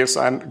NPAs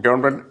and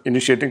government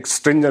initiating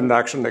stringent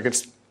action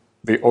against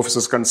the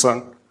officers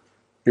concerned,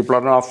 people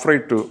are now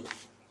afraid to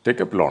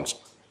take up loans.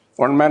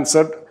 One man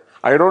said,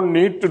 I don't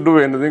need to do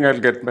anything, I'll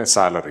get my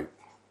salary.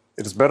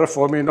 It is better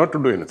for me not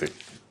to do anything.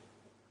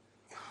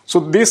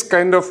 So these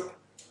kind of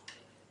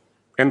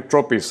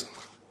entropies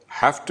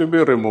have to be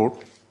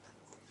removed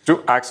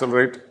to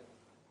accelerate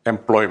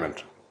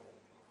employment.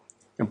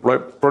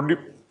 To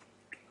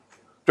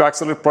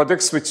accelerate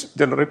projects which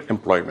generate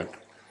employment.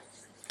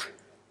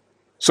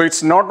 So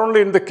it's not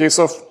only in the case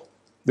of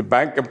the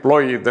bank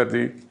employee that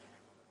the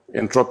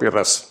entropy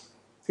rests.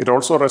 It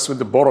also rests with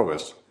the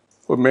borrowers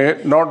who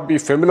may not be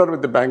familiar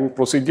with the banking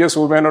procedures,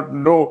 who may not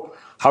know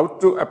how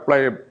to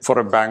apply for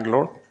a bank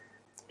loan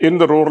in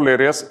the rural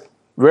areas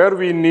where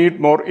we need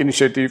more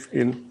initiative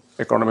in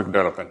economic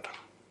development.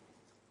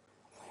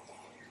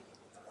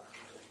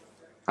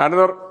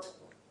 Another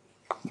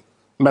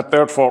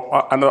method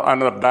for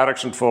another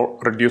direction for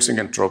reducing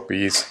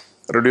entropy is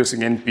reducing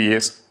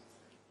NPAs.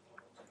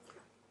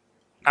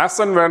 As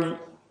and when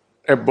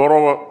a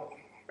borrower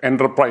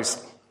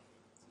enterprise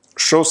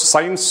shows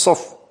signs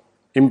of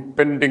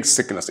impending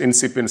sickness,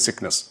 incipient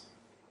sickness,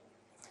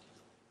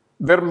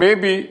 there may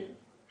be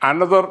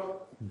another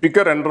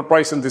bigger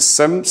enterprise in the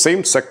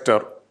same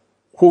sector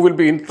who will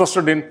be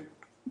interested in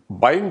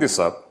buying this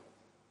up,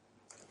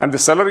 and the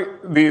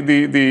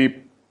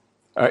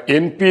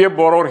NPA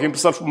borrower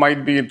himself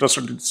might be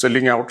interested in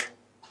selling out.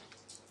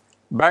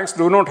 Banks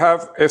do not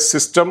have a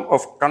system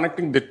of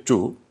connecting the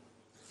two,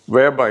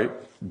 whereby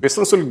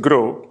business will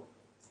grow,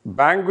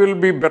 bank will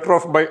be better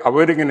off by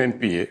avoiding an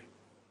NPA.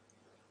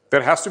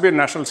 There has to be a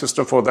national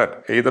system for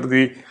that. Either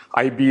the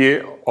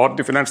IBA or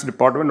the Finance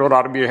Department or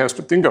RBI has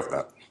to think of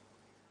that.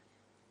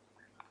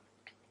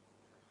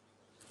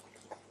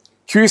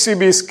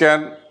 QCBs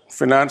can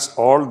finance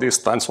all these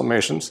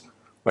transformations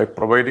by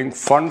providing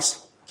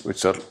funds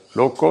which are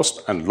low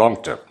cost and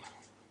long term.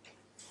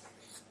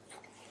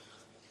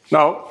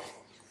 Now,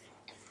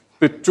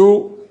 the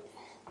two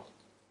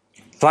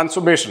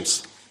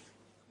transformations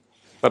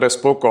that I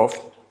spoke of,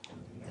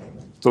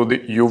 so the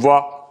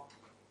Yuva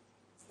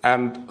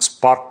and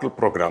Sparkle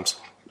programs.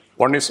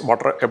 One is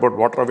about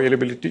water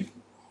availability,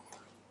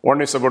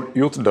 one is about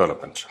youth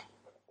development.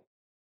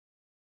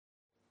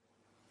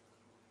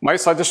 My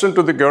suggestion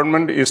to the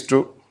government is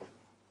to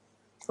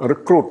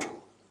recruit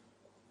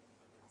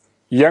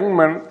young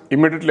men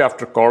immediately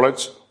after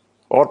college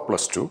or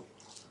 +2,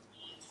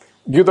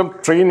 give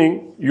them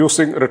training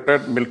using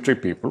retired military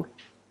people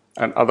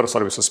and other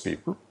services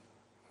people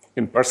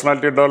in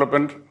personality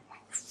development,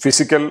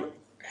 physical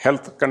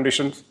health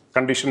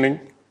conditioning,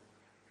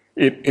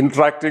 in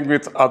interacting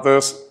with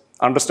others,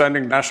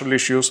 understanding national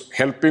issues,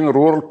 helping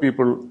rural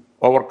people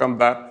overcome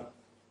that.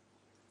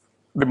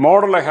 The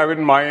model I have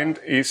in mind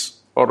is,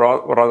 or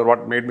rather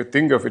what made me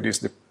think of it, is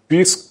the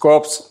Peace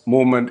Corps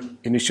movement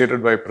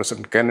initiated by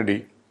President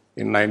Kennedy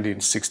in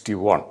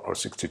 1961 or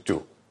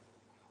 62.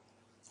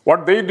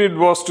 What they did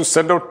was to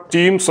send out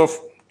teams of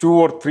 2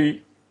 or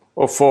 3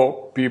 or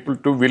 4 people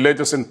to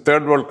villages in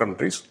third world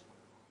countries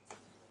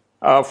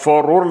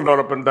for rural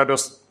development, that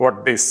was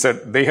what they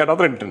said. They had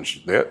other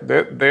intentions.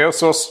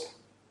 Theirs was,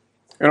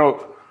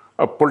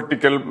 a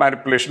political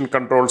manipulation,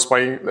 control,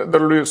 spying. There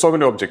will be so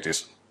many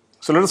objectives.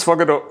 So let us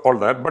forget all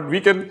that. But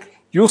we can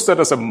use that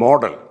as a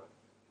model.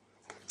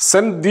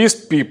 Send these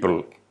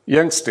people,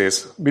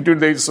 youngsters, between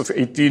the ages of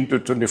 18 to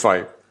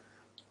 25,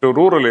 to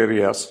rural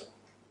areas.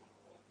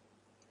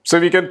 So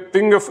we can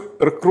think of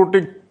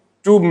recruiting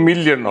 2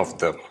 million of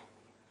them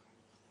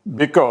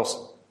because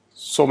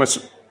so much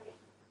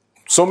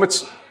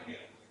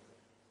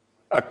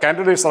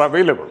candidates are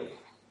available.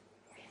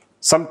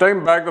 Some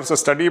time back, there was a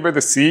study by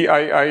the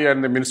CII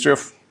and the Ministry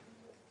of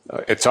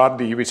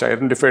HRD, which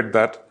identified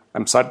that,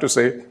 I'm sad to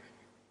say,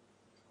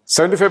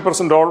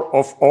 75%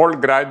 of all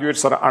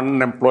graduates are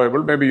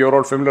unemployable. Maybe you're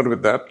all familiar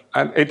with that.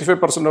 And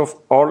 85% of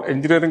all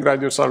engineering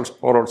graduates are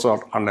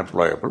also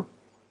unemployable.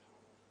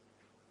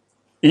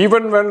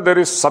 Even when there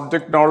is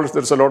subject knowledge,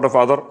 there's a lot of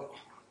other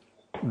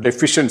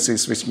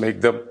deficiencies which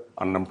make them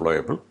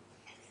unemployable.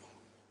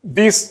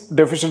 These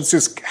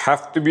deficiencies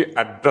have to be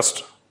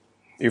addressed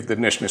if the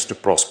nation is to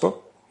prosper.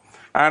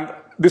 And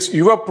this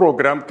YUVA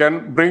program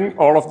can bring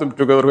all of them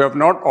together who have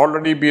not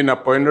already been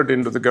appointed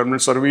into the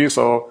government service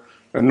or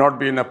not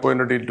been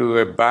appointed into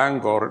a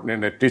bank or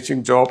in a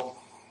teaching job.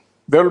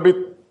 There will be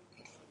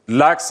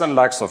lakhs and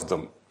lakhs of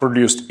them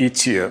produced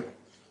each year.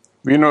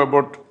 We know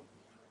about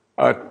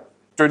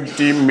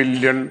 20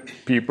 million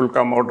people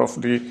come out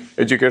of the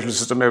educational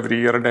system every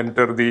year and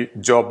enter the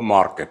job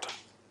market.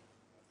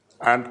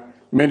 And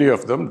many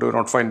of them do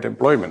not find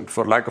employment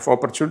for lack of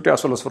opportunity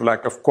as well as for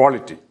lack of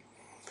quality.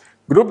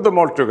 Group them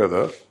all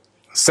together,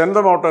 send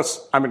them out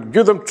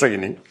give them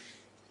training,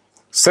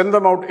 send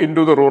them out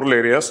into the rural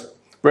areas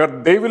where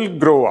they will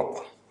grow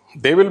up,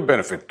 they will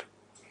benefit.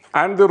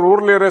 And the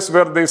rural areas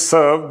where they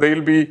serve,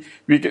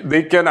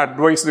 they can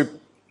advise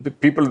the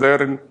people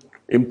there in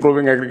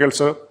improving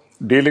agriculture,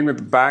 dealing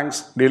with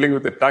banks, dealing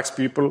with the tax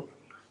people,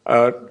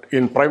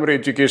 in primary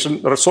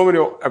education. There are so many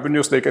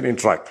avenues they can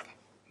interact.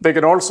 They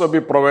can also be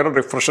provided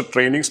refresher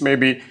trainings,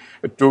 maybe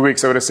 2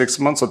 weeks every 6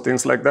 months or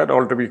things like that,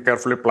 all to be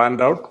carefully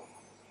planned out.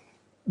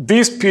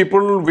 These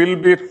people will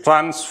be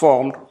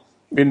transformed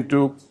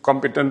into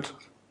competent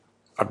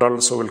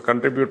adults who will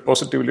contribute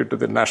positively to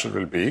the national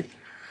well-being.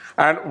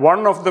 And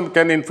one of them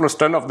can influence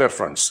 10 of their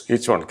friends.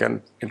 Each one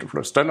can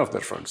influence 10 of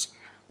their friends.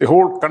 The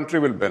whole country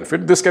will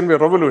benefit. This can be a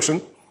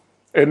revolution,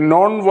 a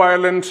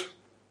non-violent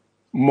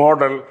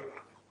model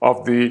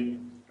of the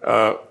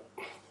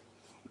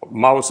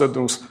Mao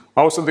Zedong.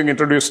 Mao Zedong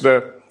introduced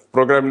a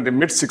program in the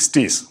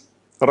mid-60s,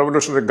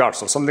 Revolutionary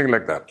Guards or something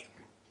like that.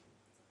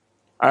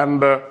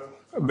 And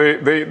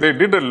they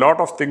did a lot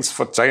of things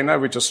for China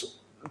which was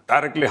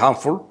directly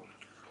harmful.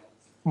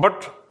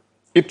 But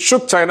it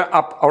shook China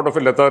up out of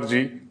a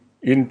lethargy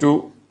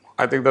into,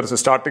 I think that's a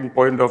starting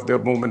point of their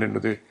movement into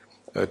the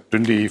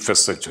 21st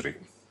century.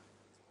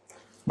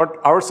 But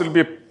ours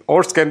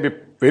can be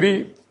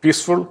very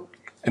peaceful,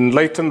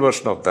 enlightened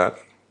version of that.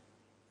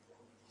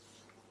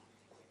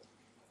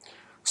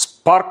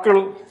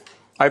 Sparkle,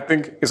 I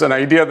think, is an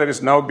idea that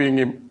is now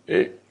being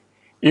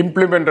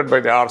implemented by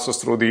the RSS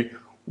through the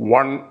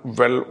One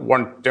Well,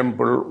 One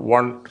Temple,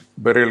 One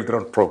Burial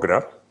Ground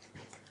program.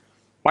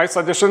 My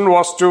suggestion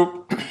was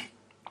to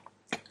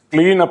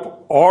clean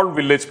up all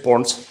village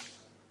ponds,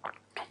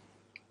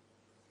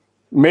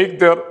 make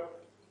their,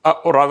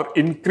 or rather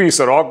increase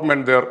or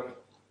augment their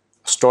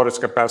storage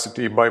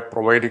capacity by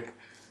providing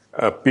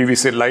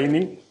PVC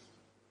lining,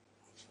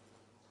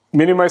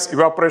 minimize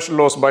evaporation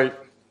loss by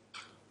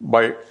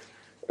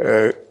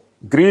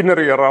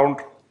greenery around,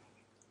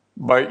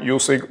 by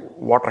using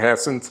water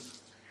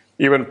hyacinth,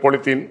 even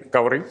polythene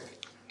covering.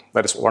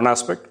 That is one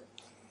aspect.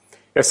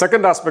 A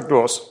second aspect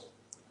was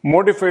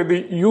modify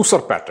the user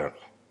pattern.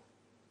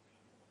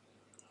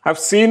 I've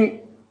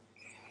seen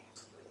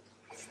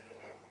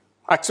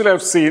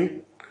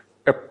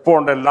a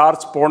pond, a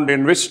large pond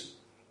in which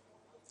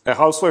a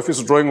housewife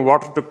is drawing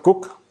water to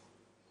cook,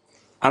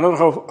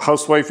 another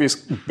housewife is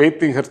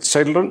bathing her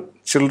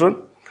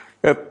children,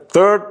 a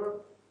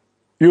third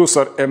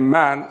user, a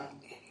man,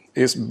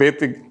 is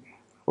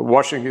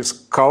washing his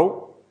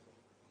cow,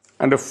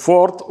 and a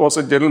fourth was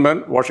a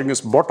gentleman washing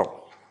his bottom,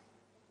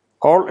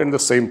 all in the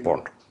same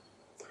pond.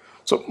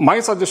 So my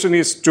suggestion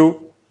is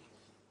to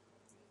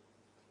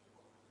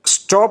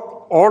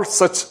stop all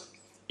such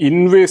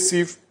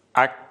invasive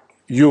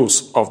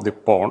use of the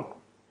pond,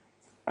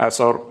 as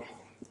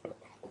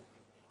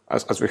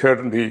we heard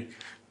in the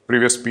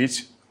previous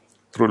speech,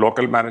 through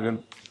local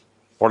management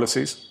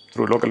policies,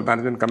 through local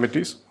management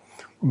committees.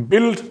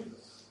 Build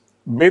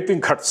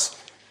bathing huts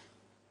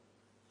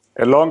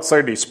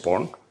alongside each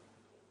pond.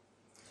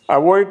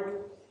 Avoid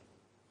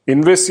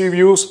invasive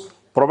use.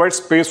 Provide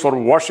space for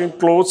washing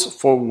clothes,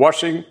 for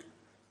washing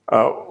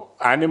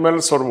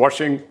animals, for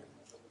washing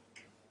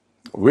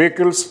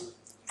vehicles,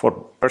 for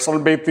personal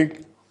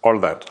bathing, all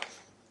that.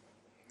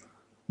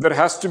 There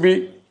has to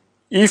be,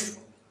 if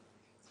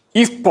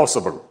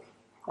possible,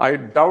 I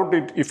doubt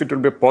if it will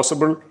be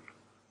possible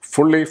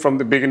fully from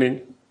the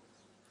beginning,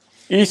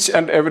 each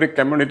and every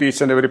community,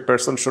 each and every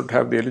person should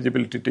have the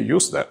eligibility to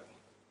use that.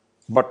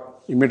 But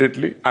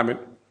immediately,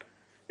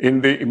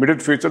 in the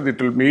immediate future,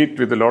 it will meet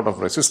with a lot of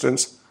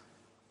resistance.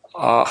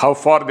 How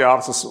far the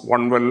RSS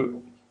one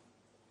well,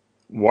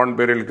 one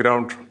burial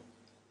ground,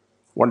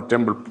 one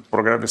temple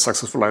program is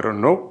successful, I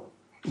don't know.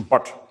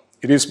 But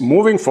it is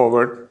moving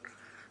forward,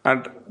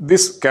 and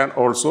this can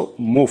also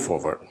move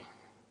forward.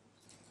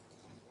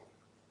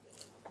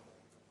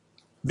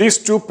 These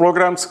two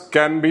programs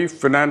can be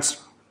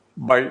financed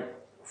by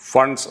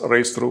funds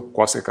raised through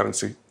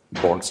quasi-currency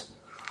bonds.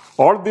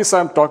 All this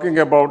I'm talking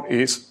about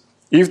is,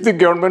 if the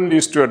government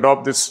is to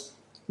adopt this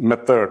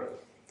method,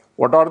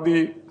 what are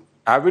the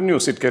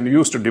avenues it can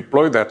use to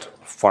deploy that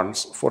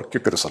funds for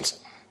quick results?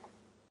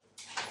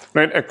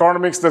 In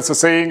economics, there's a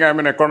saying,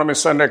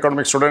 economists and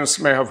economic students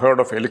may have heard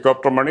of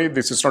helicopter money.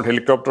 This is not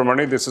helicopter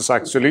money, this is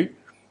actually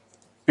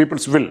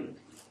people's will.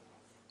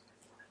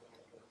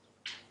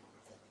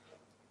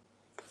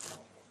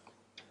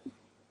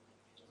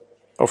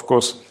 Of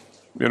course,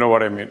 you know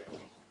what I mean.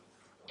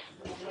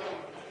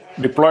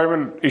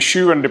 Deployment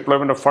issue and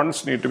deployment of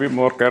funds need to be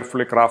more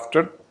carefully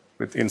crafted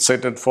with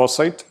insight and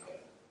foresight.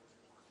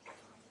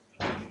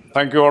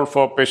 Thank you all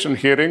for patient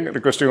hearing,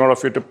 requesting all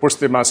of you to push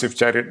the massive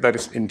chariot that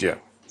is India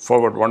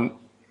forward,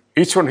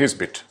 each one his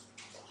bit.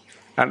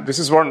 And this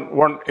is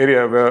one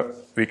area where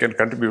we can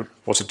contribute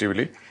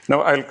positively.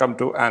 Now I'll come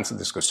to answer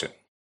this question.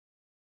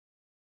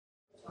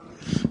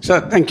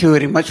 Sir, thank you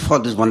very much for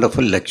this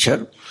wonderful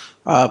lecture.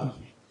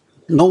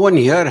 No one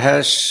here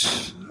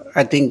has,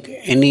 I think,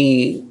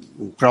 any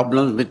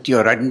problems with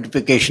your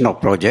identification of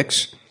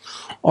projects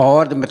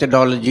or the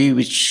methodology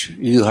which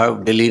you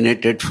have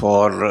delineated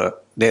for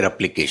their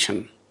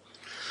application.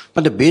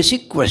 But the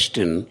basic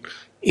question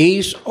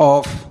is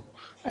of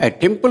a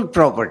temple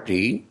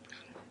property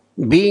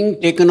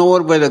being taken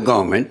over by the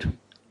government,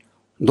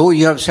 though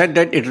you have said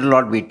that it will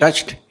not be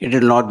touched, it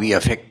will not be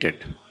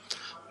affected.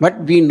 But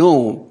we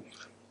know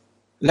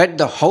that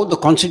how the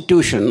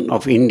Constitution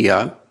of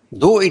India,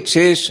 though it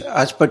says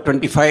as per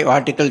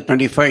Article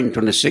 25 and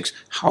 26,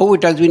 how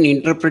it has been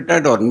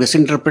interpreted or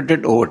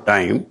misinterpreted over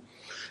time.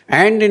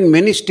 And in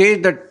many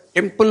states, the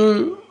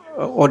temple,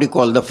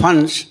 the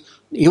funds,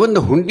 even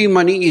the hundi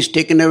money is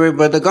taken away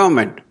by the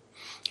government.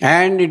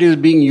 And it is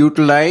being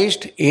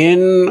utilized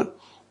in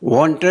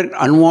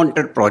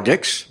unwanted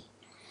projects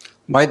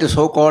by the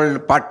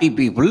so-called party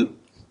people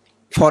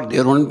for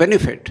their own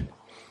benefit.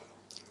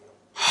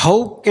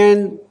 How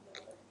can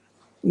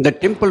the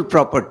temple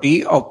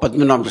property of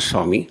Padmanabha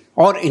Swami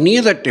or any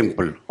other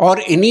temple or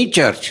any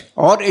church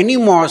or any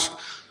mosque,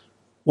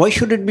 why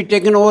should it be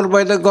taken over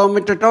by the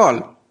government at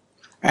all?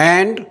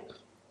 And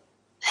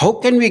how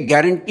can we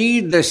guarantee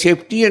the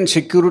safety and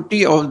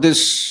security of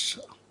this,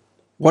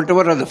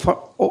 whatever are the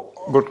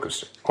good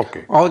question.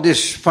 Okay. Of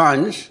these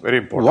funds, very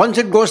important, once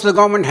it goes to the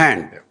government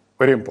hand? Yeah,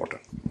 very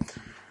important.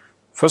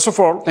 First of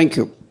all, thank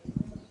you.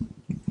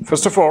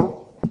 First of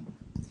all,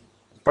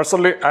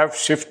 personally, I have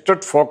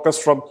shifted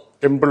focus from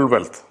temple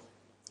wealth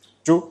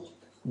to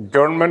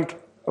government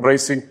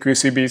raising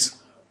QCBs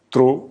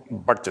through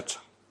budget.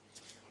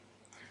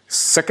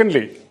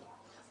 Secondly,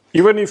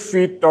 even if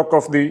we talk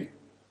of the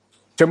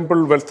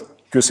temple wealth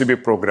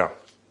QCB program,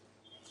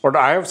 what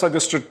I have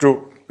suggested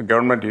to the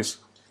government is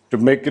to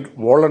make it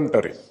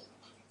voluntary.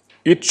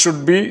 It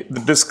should be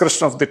the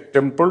discretion of the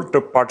temple to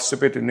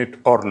participate in it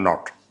or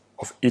not,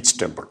 of each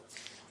temple.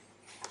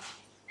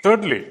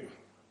 Thirdly,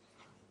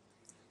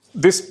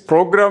 this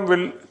program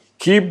will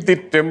keep the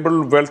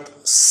temple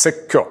wealth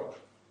secure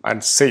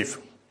and safe.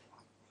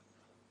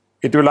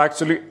 It will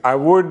actually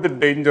avoid the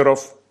danger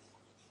of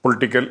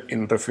political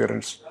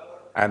interference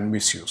and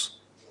misuse.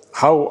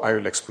 How? I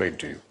will explain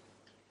to you.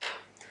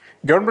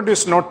 Government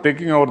is not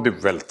taking over the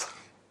wealth.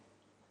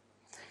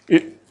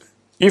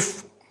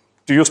 If,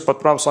 to use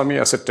Padmanabha Swami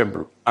as a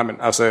temple,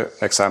 as an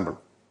example,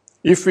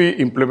 if we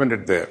implement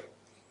it there,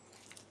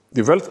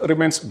 the wealth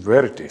remains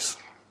where it is,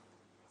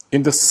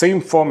 in the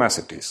same form as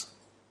it is,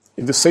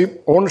 in the same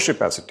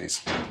ownership as it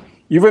is,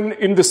 even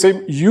in the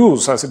same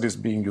use as it is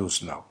being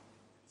used now.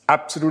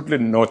 Absolutely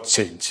no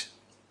change.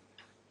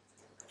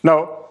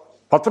 Now,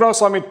 Padmanabha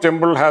Swami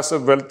temple has a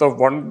wealth of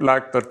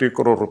 130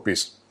 crore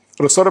rupees.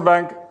 Reserve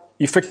Bank,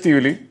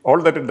 effectively,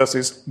 all that it does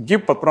is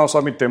give Padmanabha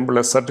Swami temple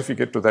a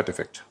certificate to that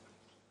effect.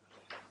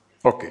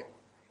 Okay.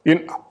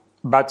 In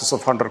batches of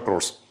 100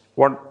 crores.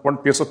 One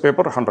piece of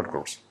paper, 100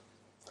 crores.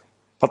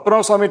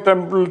 Padmanabha Swami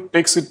temple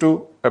takes it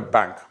to a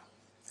bank.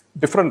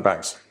 Different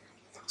banks.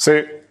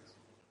 Say,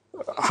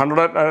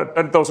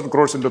 10,000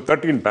 crores into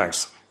 13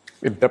 banks.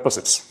 It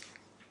deposits.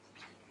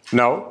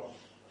 Now,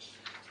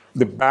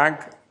 the bank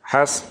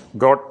has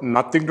got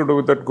nothing to do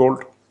with that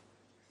gold.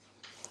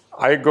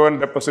 I go and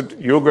deposit,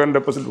 you go and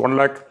deposit 1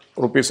 lakh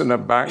rupees in a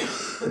bank.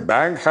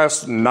 Bank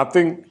has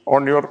nothing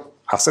on your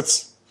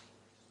assets.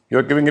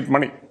 You're giving it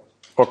money.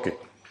 Okay.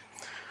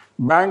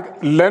 Bank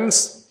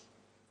lends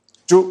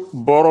to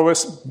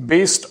borrowers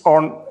based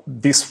on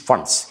these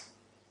funds,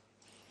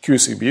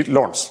 QCB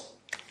loans,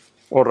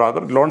 or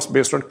rather loans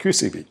based on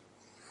QCB.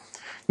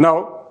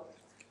 Now,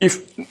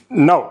 if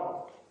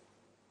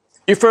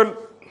if a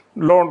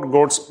loan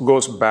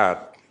goes bad,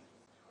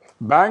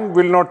 bank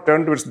will not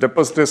turn to its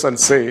depositors and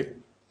say,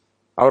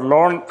 our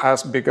loan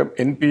has become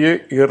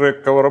NPA,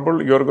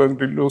 irrecoverable, you are going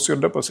to lose your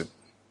deposit.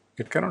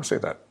 It cannot say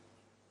that.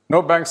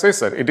 No bank says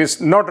that. It is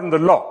not in the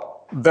law.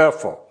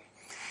 Therefore,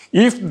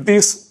 if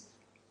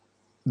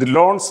the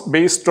loans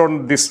based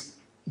on this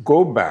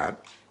go bad,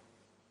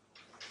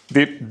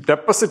 the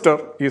depositor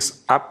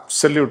is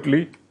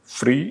absolutely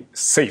free,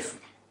 safe.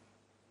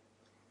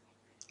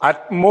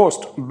 At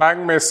most,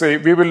 bank may say,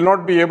 we will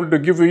not be able to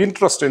give you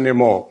interest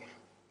anymore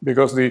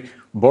because the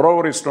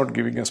borrower is not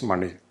giving us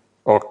money.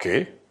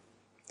 Okay,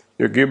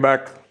 you give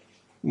back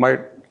my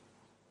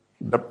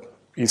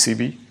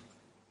ECB,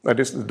 that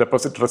is the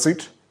deposit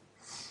receipt,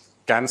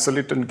 cancel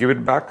it and give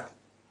it back.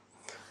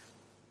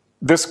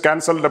 This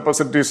cancelled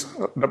deposit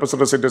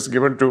receipt is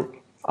given to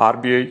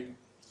RBI.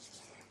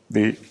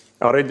 The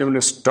arrangement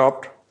is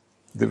stopped.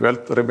 The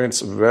wealth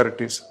remains where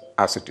it is,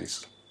 as it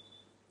is.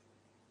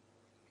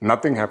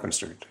 Nothing happens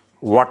to it,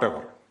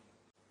 whatever.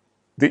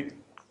 The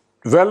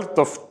wealth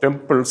of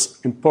temples,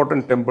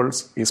 important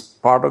temples, is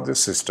part of the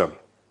system.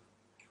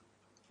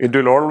 It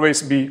will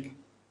always be,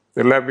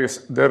 there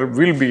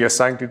will be a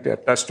sanctity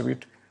attached to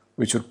it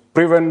which will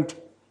prevent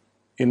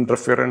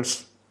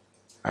interference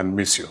and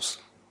misuse.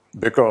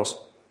 Because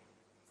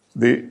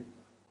the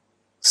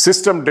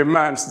system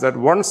demands that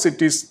once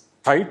it is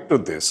tied to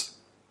this,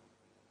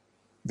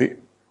 the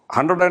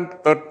 1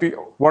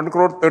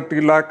 crore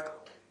 30 lakh,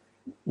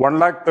 1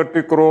 lakh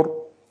 30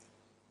 crore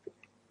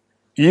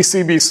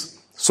QCB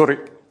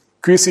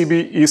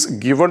is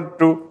given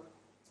to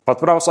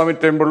Padmanabha Swami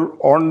Temple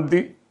on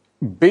the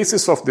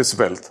basis of this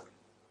wealth,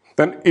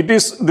 then it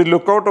is the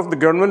lookout of the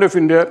Government of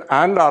India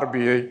and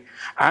RBI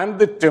and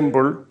the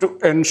temple to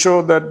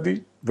ensure that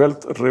the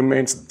wealth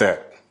remains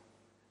there.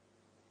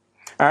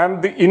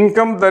 And the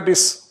income that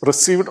is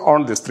received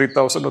on this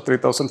 3,000 or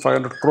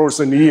 3,500 crores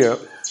in a year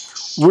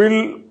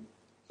will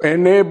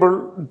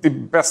enable the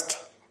best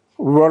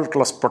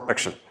world-class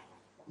protection.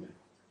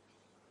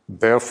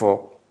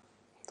 Therefore,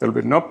 there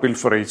will be no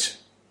pilferage,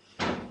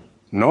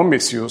 no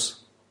misuse.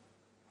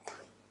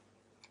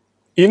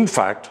 In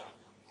fact,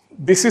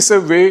 this is a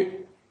way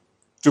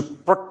to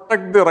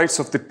protect the rights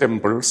of the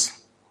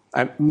temples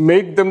and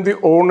make them the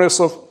owners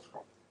of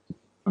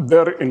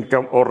their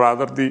income, or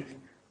rather the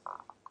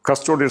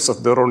custodians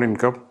of their own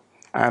income,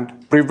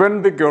 and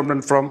prevent the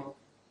government from,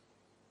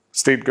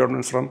 state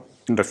governments from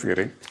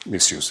interfering,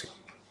 misusing.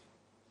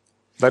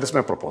 That is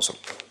my proposal.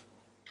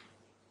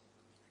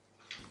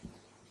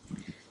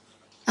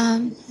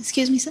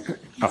 Excuse me, sir.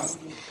 Yes.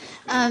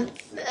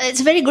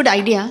 It's a very good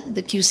idea,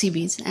 the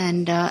QCBs,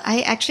 and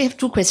I actually have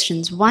two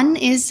questions. One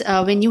is,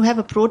 when you have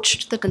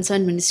approached the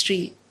concerned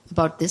ministry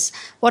about this,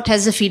 what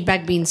has the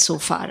feedback been so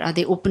far? Are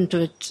they open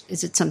to it?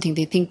 Is it something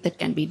they think that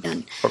can be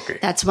done? Okay.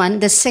 That's one.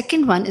 The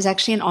second one is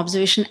actually an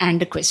observation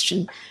and a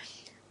question,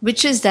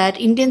 which is that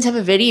Indians have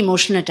a very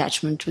emotional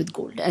attachment with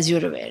gold, as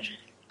you're aware.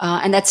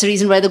 And that's the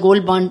reason why the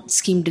gold bond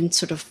scheme didn't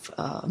sort of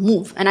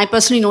move. And I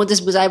personally know this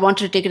because I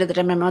wanted to take it at the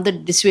time. My mother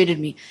dissuaded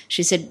me.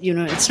 She said,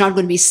 it's not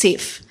going to be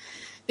safe.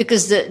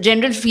 Because the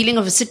general feeling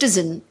of a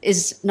citizen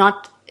is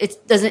not,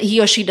 he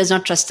or she does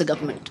not trust the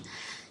government.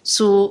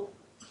 So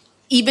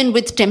even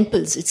with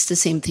temples, it's the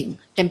same thing.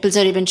 Temples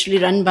are eventually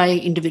run by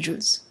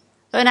individuals.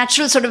 A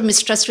natural sort of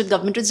mistrust with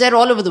government is there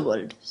all over the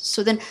world.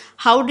 So then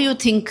how do you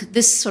think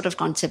this sort of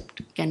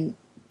concept can,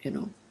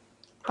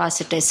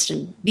 pass a test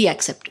and be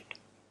accepted?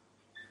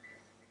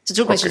 So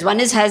two questions. One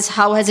is,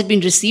 how has it been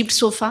received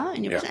so far?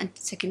 And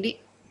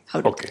secondly, how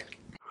do Okay.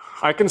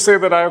 I can say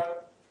that I have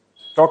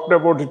talked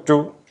about it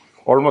to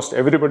almost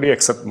everybody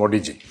except Modi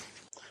ji.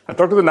 I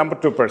talked to the number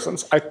two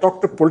persons. I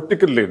talked to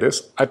political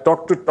leaders. I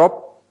talked to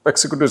top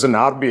executives in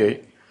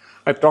RBI.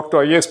 I talked to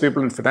IAS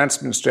people in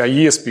Finance Ministry,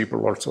 IES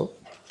people also.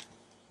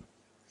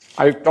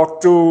 I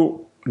talked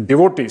to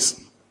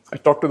devotees. I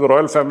talked to the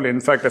royal family. In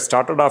fact, I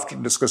started after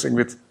discussing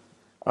with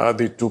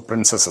the two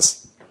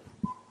princesses.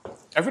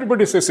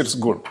 Everybody says it's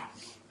good.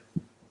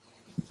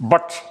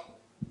 But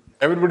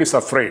everybody is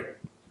afraid.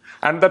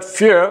 And that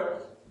fear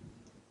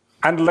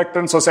and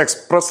reluctance was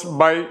expressed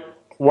by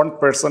one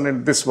person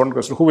in this one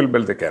question: who will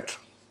build the cat?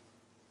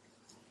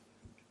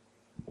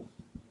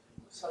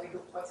 Sorry,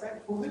 what's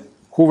that? Who will?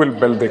 Who will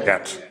build the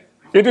cat?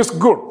 It is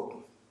good.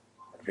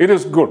 It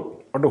is good.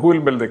 But who will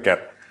build the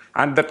cat?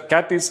 And that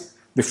cat is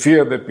the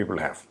fear that people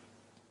have.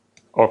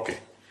 Okay.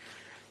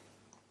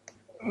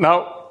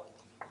 Now,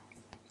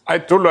 I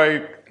told you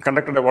I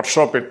conducted a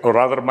workshop, or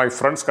rather my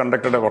friends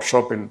conducted a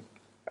workshop in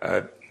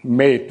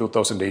May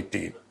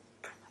 2018.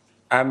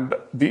 And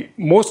the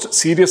most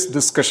serious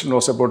discussion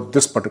was about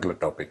this particular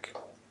topic,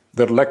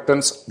 the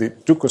reluctance, the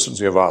two questions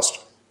you have asked.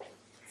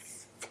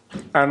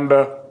 And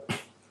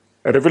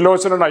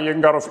Revilochanan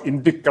Iyengar of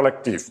Indic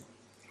Collective,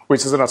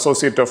 which is an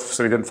associate of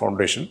Srijan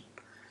Foundation,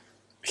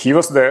 he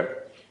was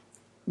there.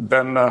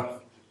 Then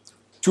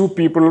two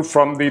people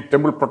from the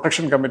Temple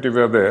Protection Committee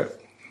were there.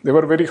 They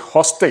were very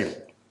hostile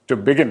to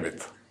begin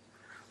with.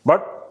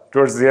 But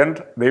towards the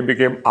end, they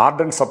became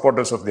ardent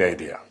supporters of the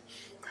idea.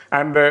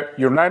 And a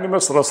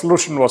unanimous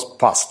resolution was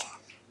passed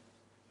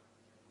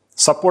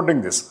supporting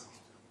this,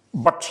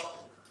 but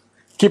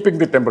keeping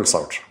the temples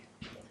out.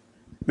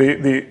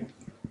 The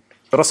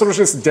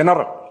resolution is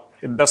general.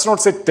 It does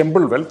not say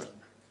temple wealth.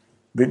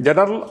 The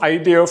general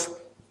idea of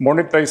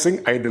monetizing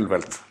idle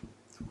wealth.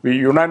 We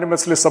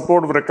unanimously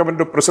support, we recommend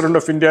to President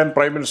of India and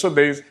Prime Minister,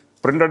 they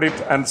printed it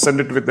and sent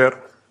it with their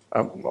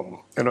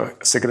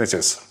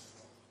signatures.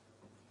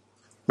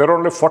 There are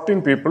only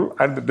 14 people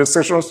and the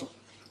discussion was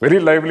very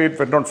lively. It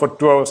went on for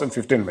 2 hours and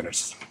 15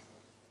 minutes.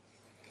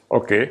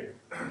 Okay.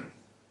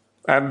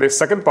 And the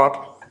second part,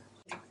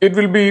 it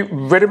will be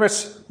very much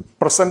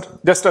present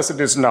just as it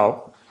is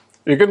now.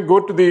 You can go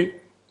to the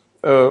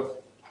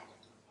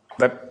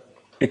that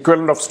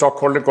equivalent of stock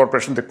holding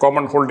corporation, the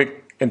common holding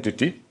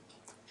entity,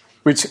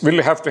 which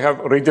will have to have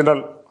regional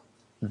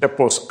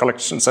depots,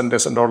 collection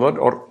centers and all that,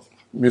 or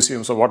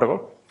museums or whatever.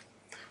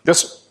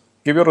 Just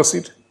give your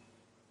receipt,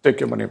 take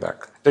your money back,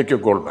 take your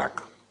gold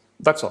back.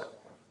 That's all.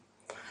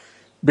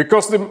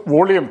 Because the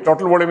volume,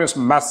 total volume is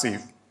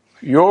massive,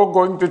 you're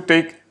going to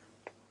take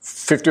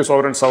 50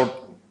 sovereigns out,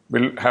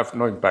 will have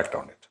no impact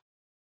on it.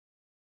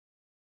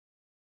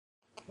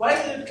 Why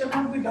it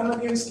cannot be done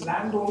against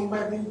land owned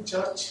by the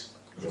church?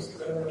 Because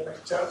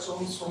like church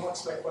owns so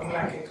much, like 1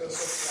 lakh acres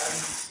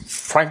of land.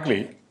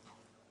 Frankly,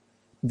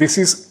 this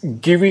is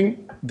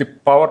giving the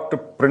power to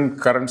print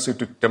currency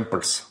to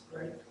temples.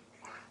 Right.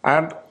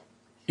 And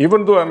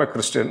even though I'm a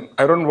Christian,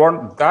 I don't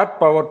want that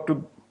power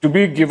to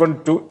be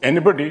given to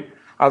anybody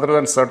other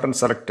than certain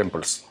select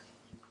temples.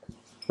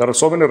 There are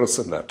so many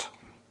risks in that.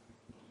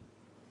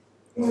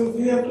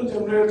 We have to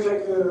generate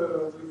like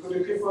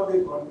liquidity for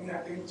the economy. I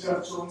think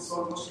church owns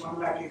almost 1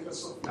 lakh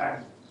acres of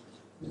land,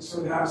 which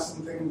will have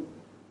something,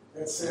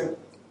 let's say,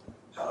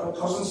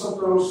 thousands of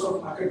crores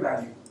of market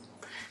value.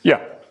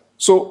 Yeah.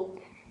 So,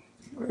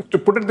 to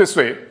put it this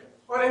way,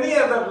 Or any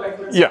other, like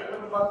let's Yeah. say,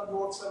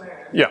 votes and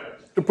yeah,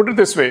 to put it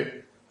this way,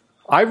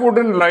 I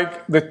wouldn't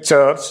like the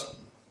church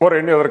or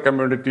any other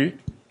community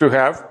to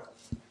have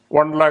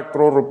 1 lakh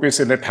crore rupees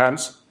in its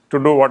hands to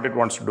do what it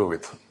wants to do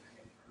with.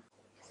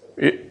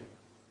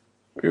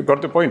 You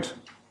got the point.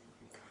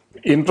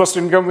 Interest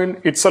income in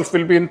itself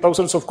will be in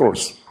thousands of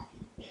crores.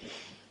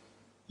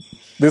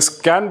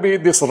 This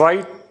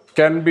right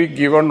can be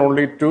given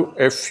only to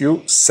a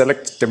few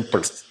select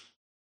temples.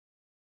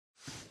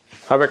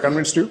 Have I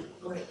convinced you?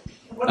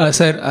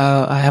 Sir,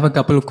 I have a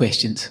couple of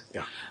questions.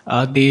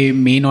 Yeah. They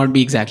may not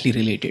be exactly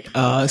related.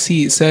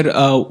 See, sir,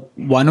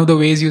 one of the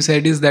ways you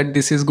said is that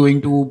this is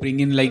going to bring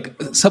in like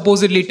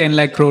supposedly 10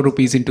 lakh crore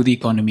rupees into the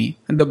economy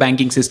and the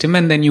banking system,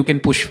 and then you can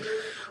push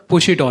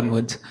it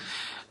onwards.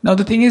 Now,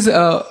 the thing is,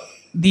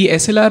 the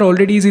SLR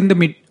already is in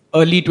the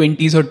early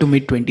 20s or to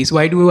mid 20s.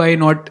 Why do I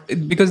not?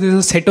 Because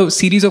there's a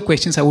series of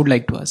questions I would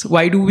like to ask.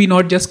 Why do we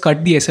not just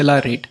cut the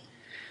SLR rate?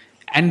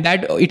 And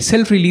that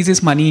itself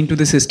releases money into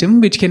the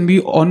system, which can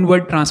be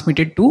onward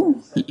transmitted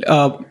to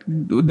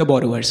the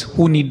borrowers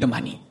who need the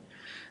money.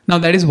 Now,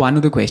 that is one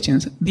of the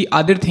questions. The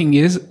other thing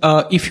is,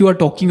 if you are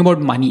talking about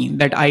money,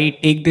 that I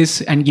take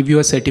this and give you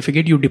a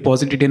certificate, you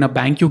deposit it in a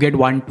bank, you get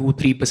 1, 2,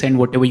 3%,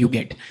 whatever you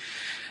get.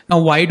 Now,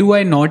 why do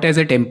I not, as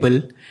a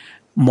temple,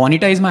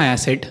 monetize my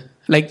asset?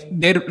 Like in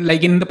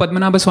the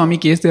Padmanabha Swami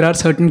case, there are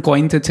certain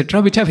coins,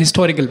 etc., which have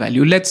historical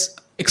value. Let's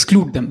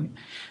exclude them.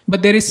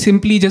 But there is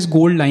simply just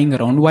gold lying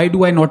around. Why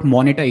do I not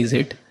monetize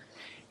it?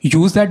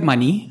 Use that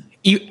money.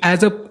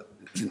 As a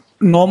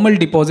normal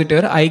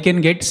depositor, I can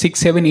get 6,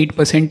 7,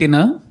 8% in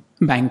a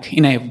bank,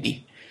 in a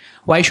FD.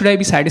 Why should I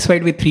be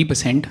satisfied with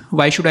 3%?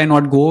 Why should I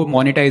not go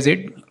monetize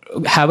it,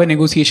 have a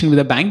negotiation with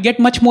a bank, get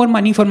much more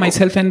money for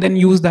myself and then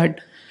use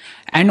that?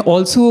 And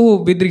also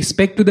with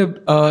respect to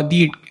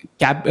the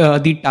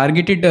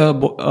targeted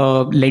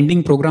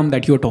lending program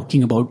that you're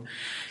talking about,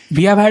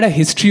 we have had a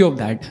history of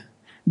that.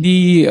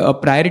 The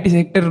priority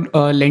sector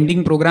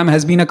lending program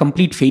has been a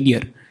complete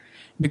failure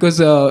because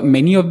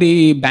many of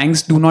the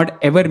banks do not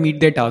ever meet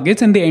their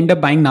targets and they end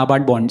up buying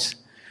NABARD bonds.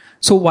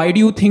 So why do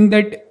you think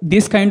that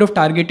this kind of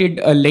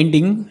targeted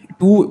lending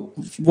to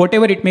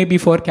whatever it may be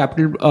for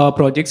capital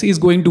projects is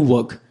going to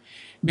work?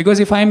 Because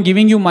if I am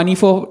giving you money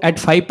at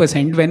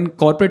 5% when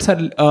corporates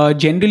are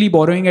generally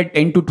borrowing at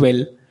 10 to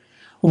 12,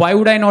 why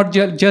would I not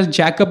just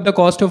jack up the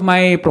cost of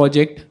my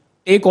project,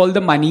 take all the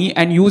money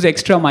and use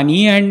extra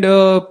money and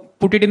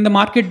put it in the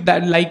market,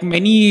 that like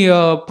many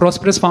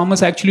prosperous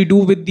farmers actually do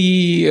with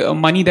the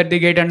money that they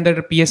get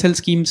under PSL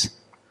schemes?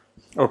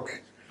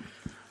 Okay.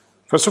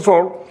 First of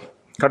all,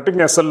 cutting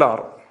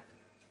SLR,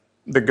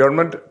 the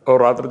government, or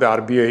rather the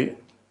RBI,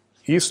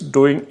 is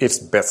doing its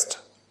best.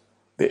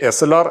 The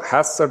SLR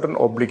has certain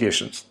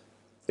obligations.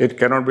 It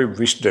cannot be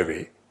wished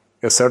away.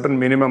 A certain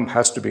minimum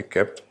has to be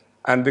kept,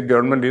 and the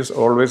government is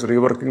always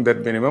reworking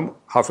that minimum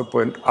half a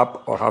point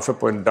up or half a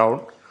point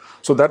down,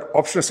 so that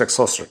option is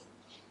exhausted.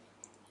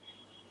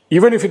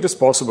 Even if it is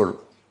possible,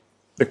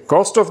 the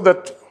cost of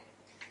that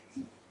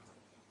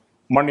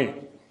money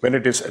when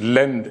it is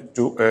lent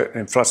to an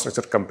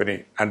infrastructure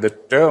company and the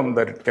term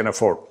that it can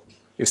afford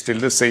is still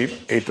the same,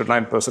 8 to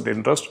 9%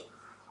 interest,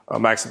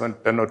 maximum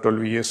 10 or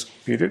 12 years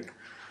period.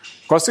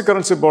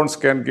 Quasi-currency bonds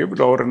can give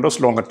lower interest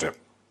longer term.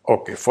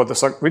 Okay, for the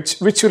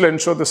which will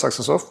ensure the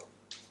success of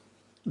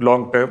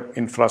long-term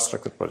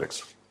infrastructure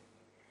projects.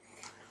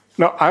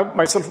 Now, I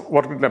myself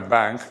worked in a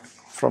bank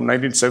from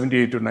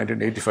 1978 to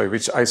 1985,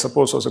 which I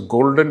suppose was a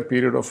golden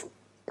period of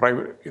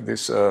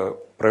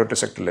private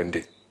sector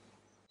lending.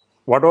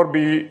 Whatever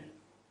be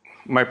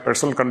my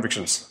personal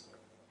convictions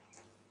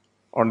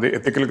on the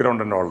ethical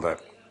ground and all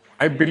that,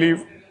 I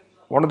believe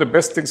one of the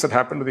best things that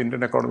happened to the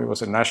Indian economy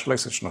was the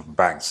nationalization of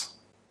banks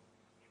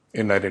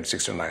in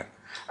 1969.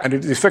 And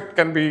its effect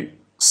can be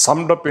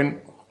summed up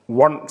in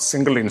one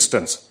single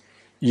instance.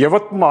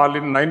 Yavatmal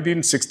in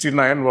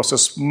 1969 was a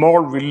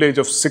small village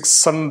of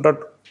 600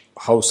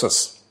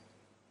 houses.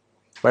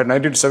 By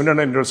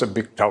 1979, it was a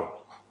big town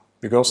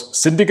because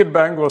Syndicate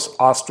Bank was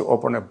asked to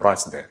open a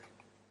branch there.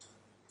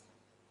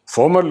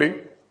 Formerly,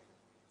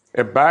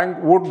 a bank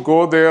would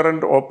go there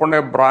and open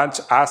a branch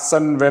as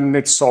and when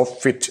it saw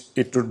fit,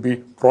 it would be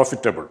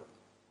profitable.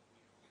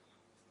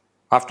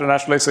 After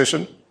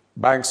nationalization,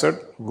 bank said,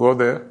 go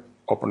there,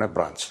 open a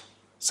branch.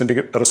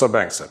 Syndicate Reserve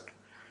Bank said.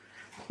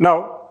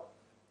 Now,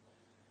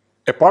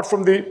 apart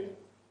from the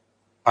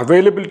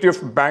availability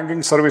of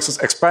banking services,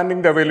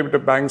 expanding the availability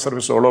of banking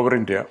services all over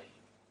India,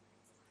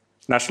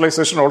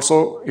 nationalization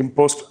also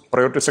imposed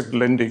priority sector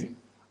lending.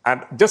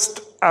 And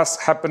just as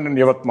happened in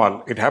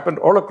Yavatmal, it happened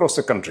all across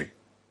the country.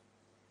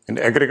 In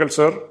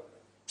agriculture,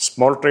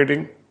 small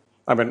trading,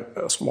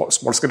 small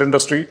scale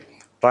industry,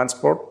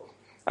 transport,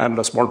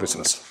 and small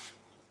business.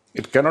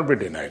 It cannot be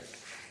denied.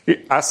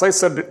 As I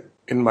said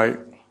in my,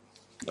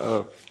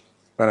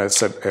 when I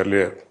said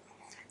earlier,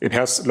 it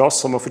has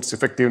lost some of its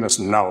effectiveness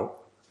now.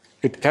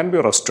 It can be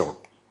restored.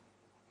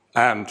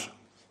 And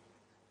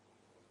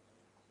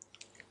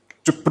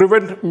to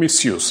prevent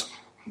misuse,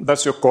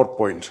 that's your core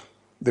point.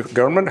 The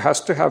government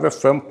has to have a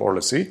firm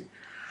policy,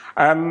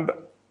 and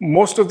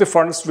most of the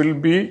funds will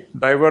be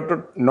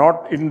diverted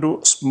not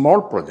into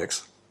small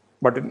projects,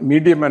 but in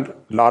medium and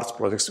large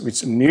projects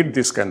which need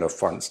this kind of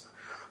funds.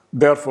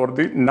 Therefore,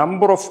 the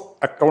number of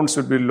accounts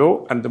will be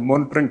low and the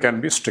monitoring can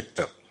be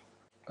stricter.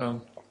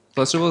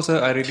 First of all,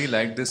 sir, I really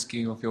like this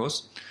scheme of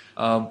yours.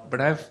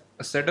 But I have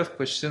a set of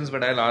questions,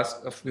 but I'll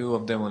ask a few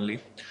of them only.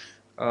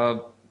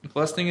 The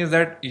first thing is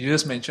that you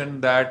just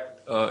mentioned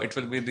that it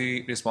will be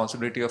the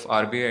responsibility of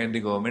RBI and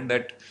the government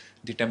that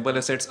the temple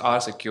assets are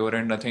secure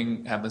and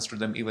nothing happens to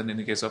them even in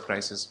the case of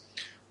crisis.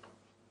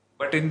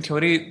 But in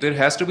theory, there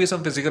has to be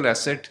some physical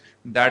asset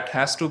that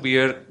has to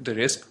bear the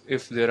risk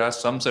if there are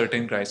some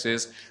certain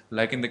crises,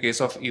 like in the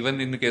case of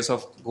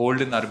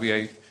gold in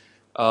RBI,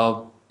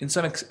 in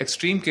some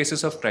extreme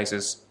cases of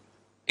crisis.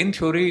 In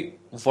theory,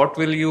 what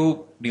will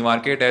you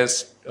demarcate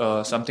as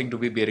something to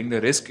be bearing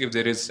the risk if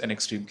there is an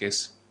extreme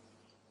case?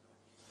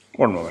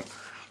 One moment.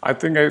 I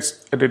think I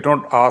did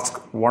not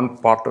ask one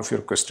part of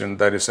your question,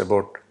 that is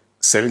about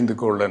selling the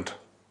gold and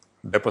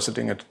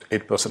depositing at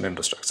 8%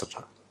 interest,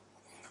 etc.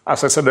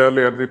 As I said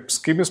earlier, the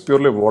scheme is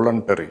purely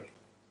voluntary.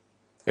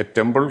 A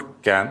temple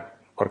can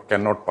or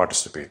cannot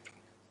participate.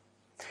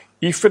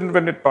 Even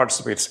when it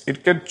participates,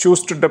 it can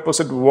choose to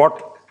deposit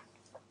what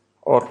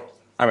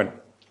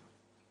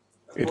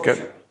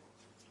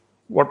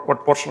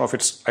portion of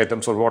its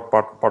items or what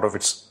part of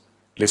its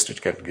list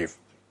it can give.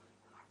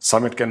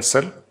 Some it can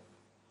sell,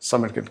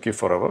 some it can keep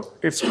forever.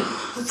 It's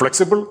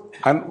flexible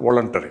and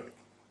voluntary.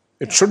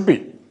 It should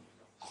be.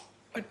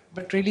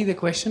 But really the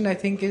question I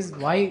think is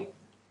why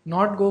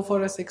not go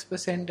for a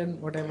 6%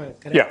 and whatever,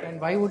 correct? Yeah. And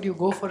why would you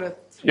go for a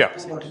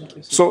 6%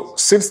 interest? So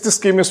since the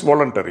scheme is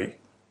voluntary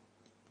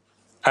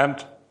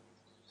and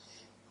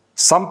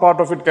some part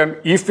of it can,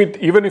 if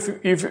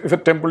a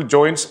temple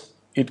joins,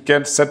 it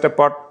can set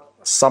apart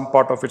some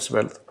part of its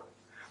wealth.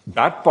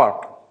 That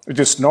part, which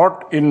is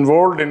not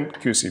involved in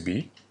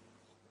QCB,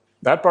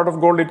 that part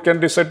of gold it can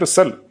decide to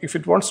sell if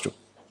it wants to.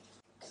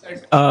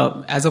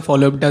 As a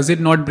follow-up, does it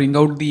not bring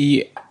out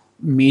the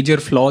major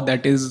flaw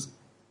that is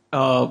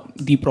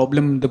the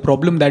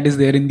problem that is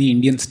there in the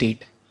Indian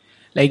state?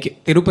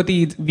 Like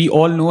Tirupati, we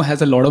all know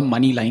has a lot of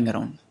money lying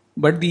around,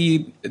 but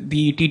the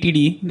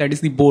TTD, that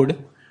is the board,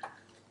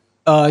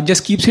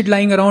 just keeps it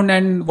lying around,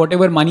 and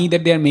whatever money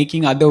that they are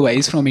making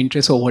otherwise from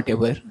interest or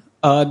whatever,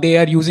 they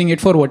are using it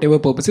for whatever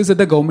purposes that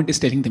the government is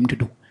telling them to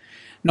do.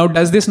 Now,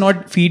 does this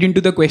not feed into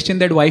the question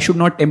that why should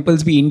not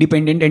temples be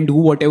independent and do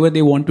whatever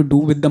they want to do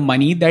with the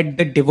money that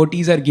the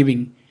devotees are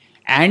giving?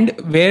 And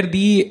where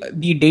the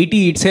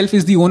deity itself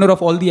is the owner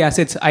of all the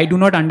assets, I do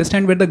not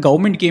understand where the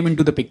government came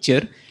into the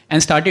picture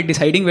and started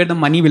deciding where the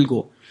money will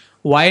go.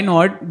 Why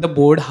not the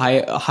board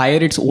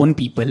hire its own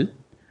people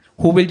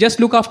who will just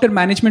look after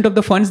management of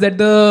the funds that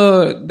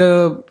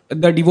the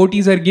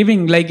devotees are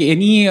giving? Like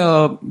any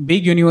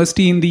big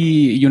university in the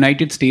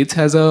United States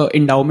has a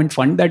endowment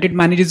fund that it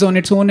manages on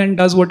its own and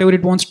does whatever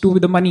it wants to do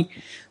with the money.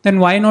 Then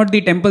why not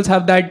the temples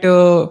have that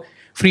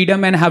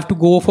freedom and have to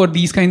go for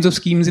these kinds of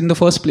schemes in the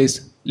first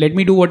place? Let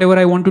me do whatever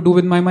I want to do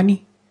with my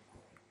money.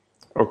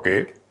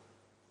 Okay.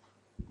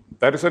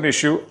 That is an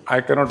issue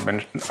I cannot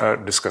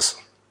discuss.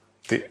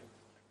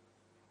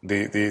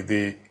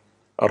 The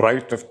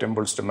right of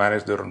temples to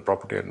manage their own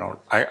property and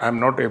all. I am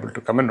not able to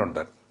comment on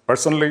that.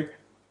 Personally,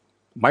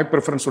 my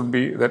preference would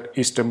be that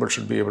each temple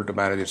should be able to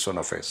manage its own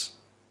affairs.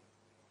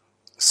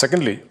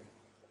 Secondly,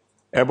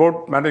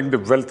 about managing the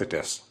wealth it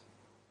has.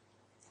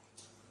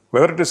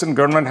 Whether it is in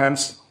government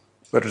hands,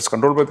 whether it is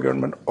controlled by the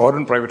government or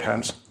in private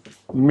hands,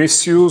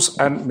 misuse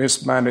and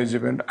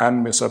mismanagement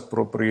and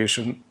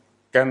misappropriation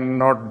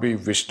cannot be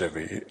wished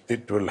away.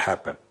 It will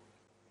happen.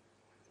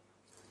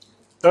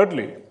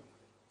 Thirdly,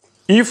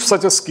 if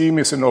such a scheme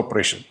is in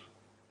operation,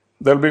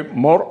 there will be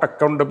more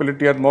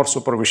accountability and more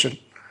supervision.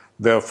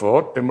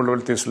 Therefore, temple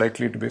wealth is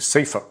likely to be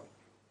safer.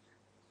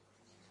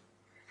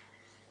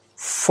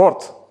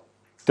 Fourth,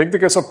 take the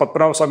case of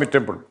Padmanabha Swami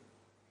temple.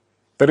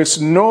 There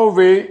is no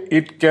way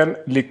it can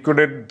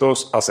liquidate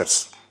those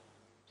assets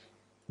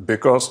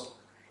because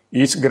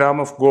each gram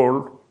of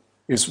gold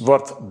is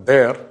worth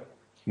there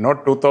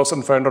not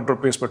 2,500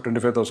 rupees but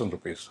 25,000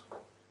 rupees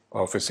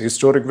of its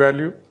historic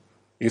value,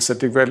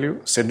 aesthetic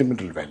value,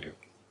 sentimental value.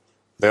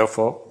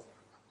 Therefore,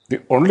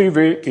 the only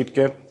way it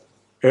can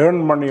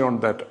earn money on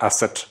that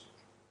asset,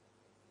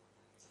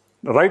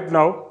 right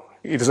now,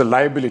 it is a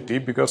liability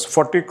because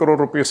 40 crore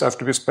rupees have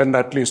to be spent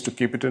at least to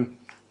keep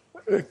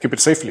it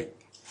safely.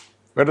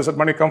 Where does that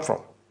money come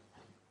from?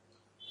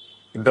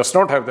 It does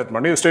not have that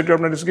money. The state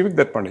government is giving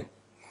that money.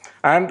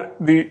 And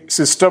the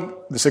system,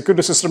 the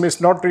security system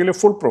is not really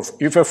foolproof.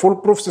 If a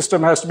foolproof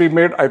system has to be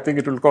made, I think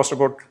it will cost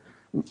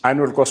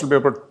annual cost will be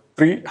about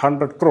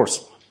 300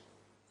 crores.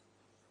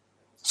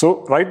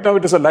 So right now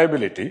it is a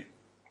liability.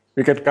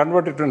 We can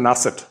convert it to an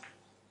asset,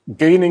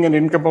 gaining an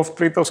income of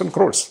 3,000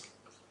 crores,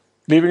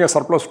 leaving a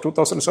surplus of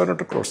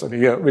 2,700 crores a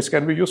year, which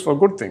can be used for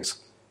good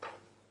things.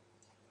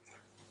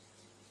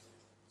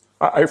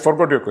 I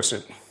forgot your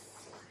question.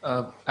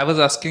 I was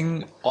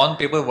asking, on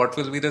paper, what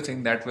will be the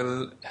thing that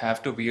will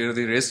have to bear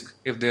the risk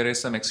if there is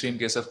some extreme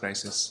case of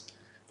crisis?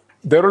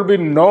 There will be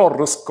no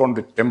risk on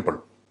the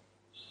temple.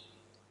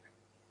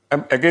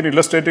 I'm again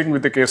illustrating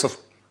with the case of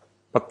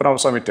Padmanabha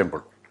Swami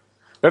temple.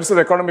 Let's say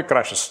the economy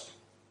crashes.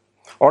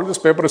 All this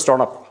paper is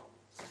torn up.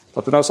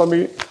 Padmanabha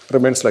Swami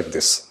remains like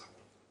this.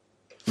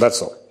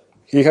 That's all.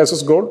 He has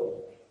his gold,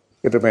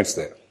 it remains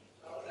there.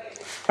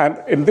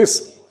 And in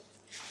this,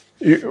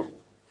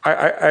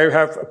 I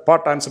have a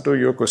part answer to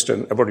your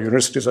question about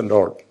universities and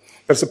all.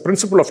 There's a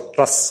principle of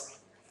trust.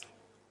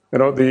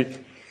 The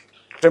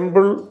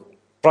temple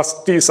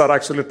trustees are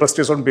actually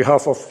trustees on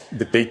behalf of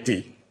the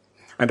deity.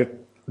 And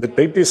the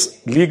deity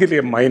is legally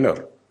a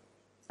minor.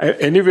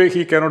 Anyway,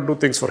 he cannot do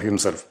things for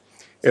himself.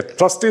 A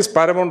trustee's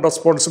paramount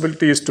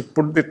responsibility is to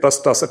put the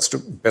trust assets to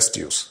best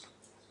use.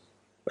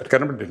 That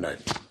cannot be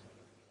denied.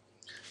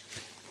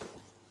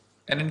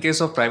 And in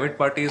case of private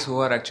parties who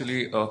are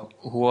actually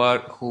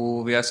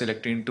who we are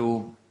selecting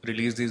to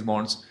release these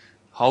bonds,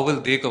 how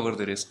will they cover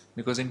the risk?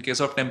 Because in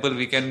case of temple,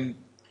 we can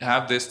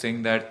have this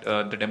thing that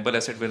the temple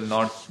asset will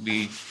not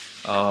be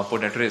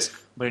put at risk.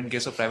 But in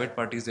case of private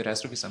parties, there has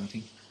to be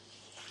something.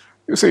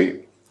 You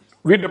see,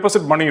 we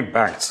deposit money in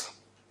banks.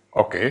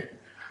 Okay.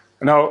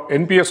 Now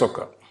NPS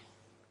occur.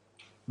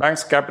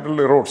 Banks capital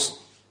erodes.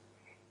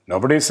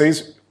 Nobody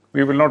says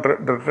we will not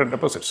return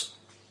deposits.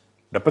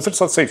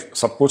 Deposits are safe,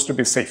 supposed to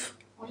be safe.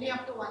 Only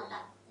up to 1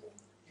 lakh.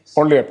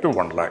 Only up to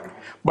 1 lakh.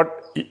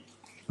 But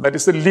that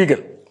is the legal.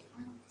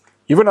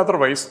 Even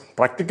otherwise,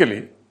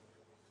 practically,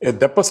 a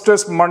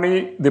depositor's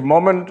money, the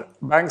moment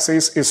bank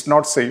says is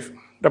not safe,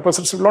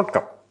 deposits will not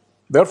come.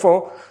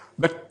 Therefore,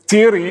 the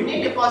theory... How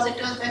many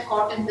depositors were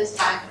caught in this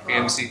bank?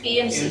 PMC.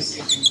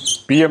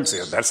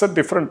 PMC, that's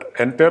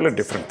entirely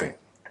different thing.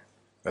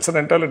 That's an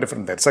entirely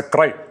different thing. It's a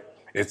crime.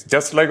 It's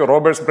just like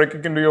robbers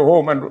breaking into your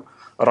home and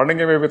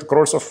running away with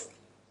crores of...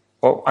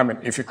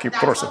 if you keep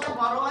crores at home.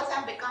 That's what the borrowers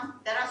have become.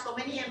 There are so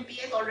many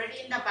MPAs already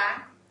in the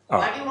bank.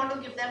 Why do you want to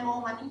give them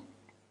more money?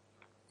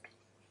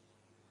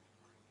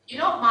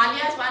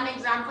 Malia is one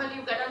example.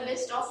 You get a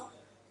list of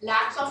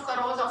lakhs of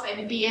crores of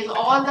MPAs.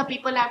 All the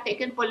people have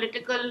taken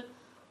political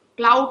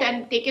clout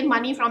and taken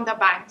money from the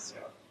banks.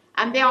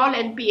 And they're all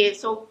NPAs.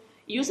 So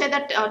you say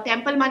that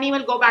temple money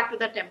will go back to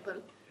the temple.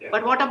 Yeah.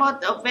 But what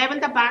about, where will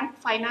the bank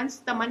finance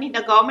the money?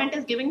 The government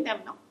is giving them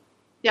now.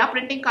 They are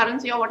printing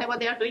currency or whatever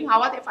they are doing.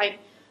 How are they fine?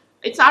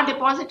 It's our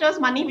depositors'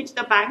 money which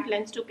the bank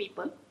lends to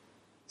people.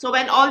 So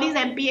when all these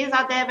NPAs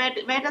are there,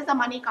 where does the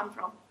money come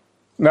from?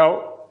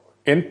 Now,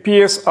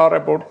 NPAs are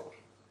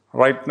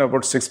right now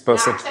about 6%.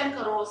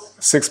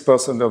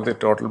 6% of the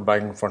total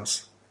banking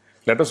funds.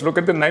 Let us look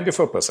at the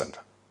 94%.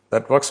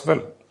 That works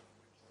well.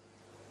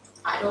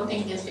 I don't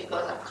think these figures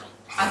are correct.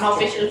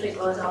 Unofficial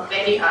figures are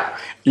very high.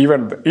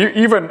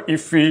 Even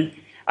if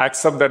we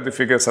accept that the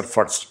figures are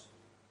fudged,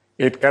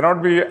 it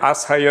cannot be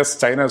as high as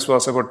China's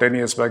was about 10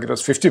 years back. It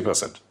was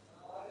 50%.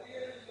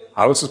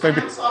 I'm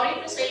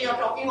sorry to say you're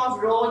talking of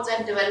roads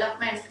and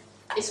development.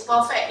 It's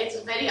perfect. It's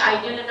very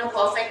ideal in a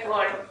perfect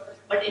world.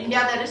 But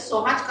India, there is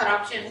so much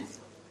corruption.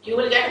 You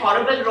will get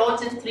horrible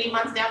roads in 3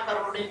 months. They are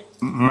corroded.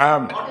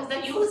 Ma'am. What is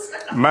the use?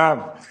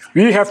 Ma'am,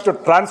 we have to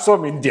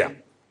transform India.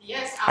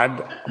 Yes.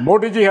 And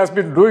Modi ji has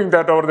been doing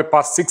that over the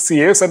past 6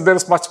 years, and there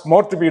is much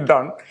more to be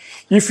done.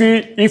 The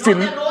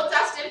roads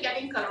are still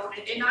getting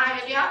corroded. In our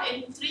area,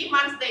 in 3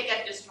 months, they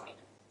get destroyed.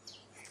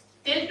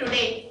 till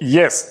today.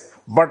 Yes,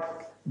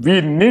 but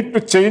we need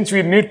to change,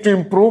 we need to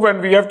improve,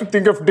 and we have to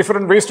think of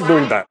different ways to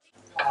doing that.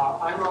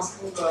 I'm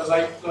asking,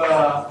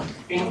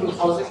 in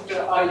 2000,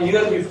 a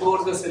year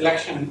before this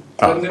election,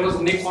 when there was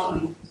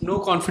no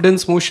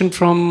confidence motion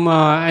from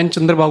N.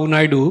 Chandrababu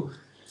Naidu,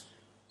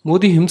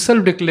 Modi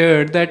himself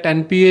declared that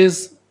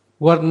NPAs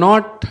were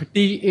not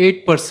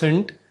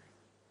 38%,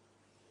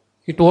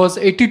 it was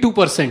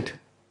 82%.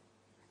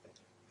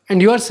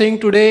 And you are saying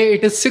today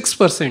it is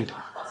 6%.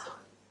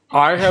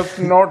 I have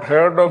not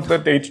heard of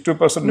that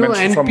 82%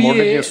 mentioned from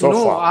Modi so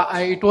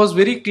far. It was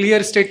very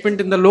clear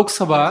statement in the Lok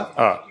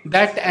Sabha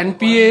that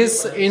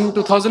NPAs in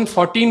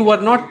 2014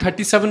 were not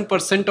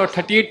 37% or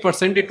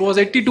 38%, it was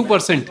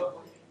 82%.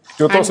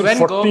 And when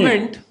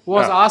government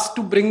was asked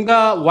to bring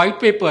the white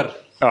paper,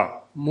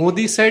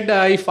 Modi said,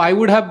 if I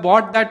would have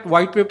bought that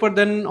white paper,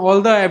 then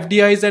all the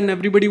FDIs and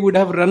everybody would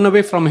have run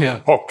away from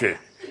here. Okay.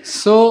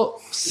 So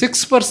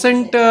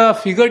 6%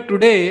 figure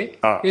today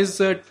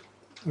is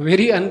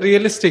very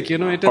unrealistic.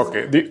 It is.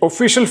 Okay. The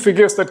official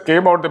figures that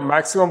came out, the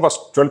maximum was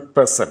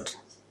 12%.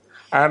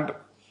 And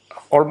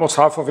almost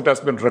half of it has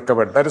been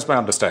recovered. That is my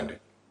understanding.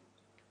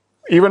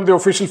 Even the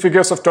official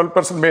figures of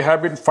 12% may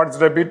have been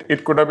fudged a bit.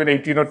 It could have been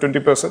 18 or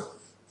 20%.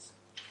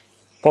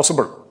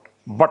 Possible.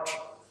 But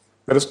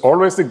there is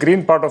always the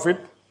green part of it.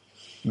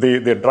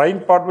 The drying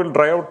part will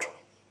dry out.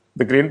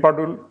 The green part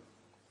will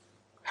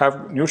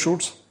have new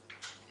shoots.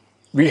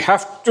 We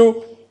have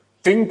to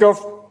think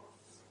of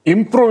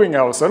improving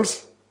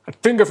ourselves,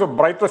 think of a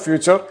brighter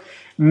future,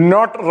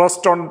 not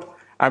rest on,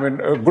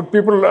 good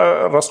people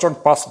rest on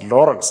past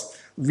laurels.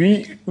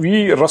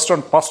 We rest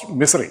on past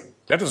misery.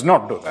 Let us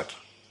not do that.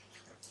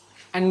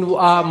 And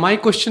my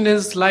question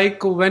is,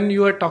 when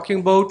you are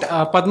talking about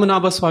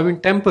Padmanabha Swami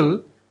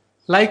temple,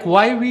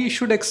 why we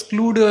should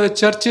exclude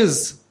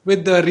churches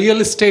with the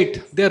real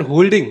estate they're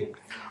holding?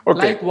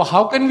 Okay.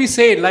 How can we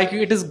say,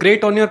 it is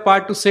great on your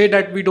part to say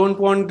that we don't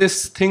want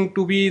this thing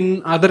to be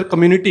in other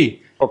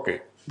community.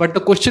 Okay. But the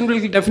question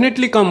will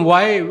definitely come,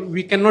 why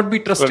we cannot be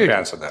trusted? Let me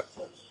answer that.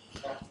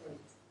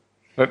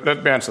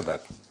 Let me answer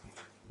that.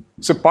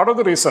 So part of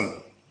the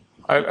reason,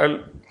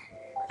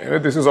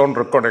 this is on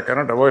record, I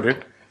cannot avoid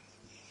it.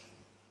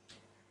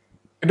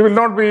 It will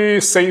not be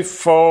safe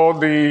for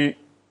the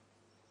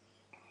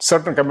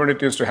certain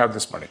communities to have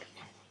this money,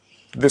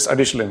 this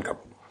additional income.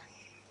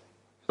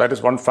 That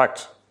is one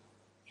fact.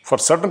 For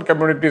certain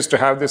communities to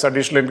have this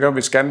additional income,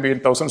 which can be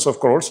in thousands of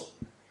crores,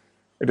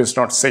 it is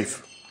not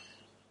safe.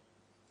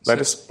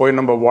 That is point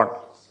number one.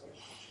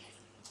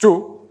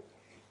 Two,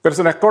 there is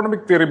an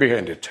economic theory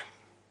behind it.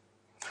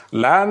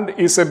 Land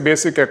is a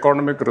basic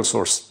economic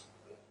resource.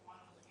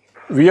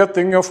 We are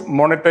thinking of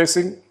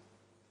monetizing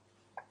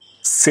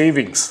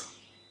savings.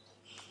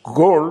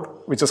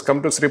 Gold, which has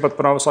come to Sri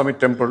Padmanabha Swami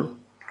temple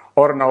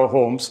or in our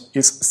homes,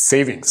 is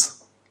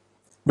savings,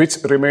 which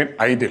remain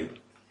idle.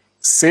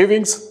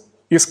 Savings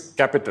is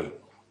capital.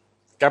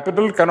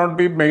 Capital cannot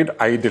be made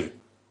idle.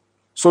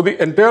 So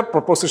the entire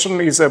proposition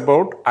is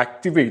about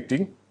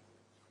activating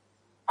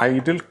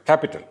idle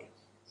capital.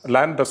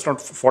 Land does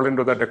not fall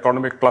into that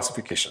economic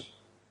classification.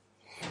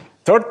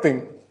 Third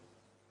thing,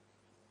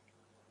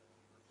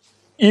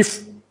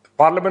 if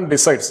Parliament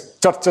decides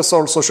churches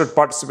also should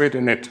participate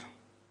in it,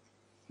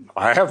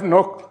 I have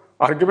no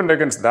argument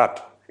against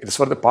that. It is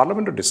for the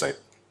Parliament to decide.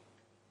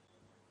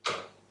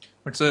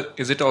 But sir,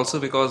 is it also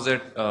because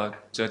that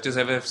churches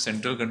have a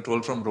central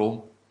control from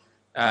Rome,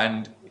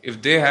 and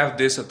if they have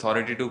this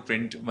authority to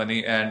print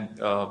money and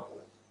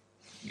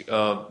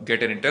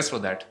get an interest for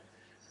that,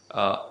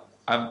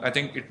 I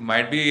think it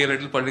might be a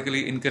little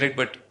politically incorrect,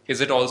 but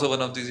is it also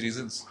one of these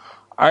reasons?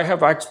 I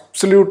have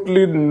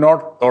absolutely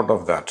not thought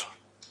of that.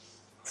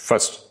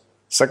 First.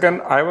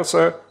 Second, I was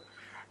a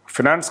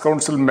Finance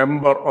Council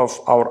member of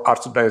our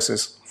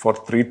Archdiocese for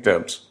 3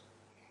 terms,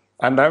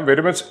 and I am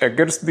very much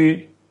against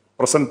the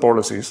present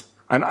policies,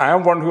 and I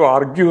am one who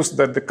argues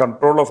that the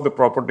control of the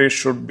property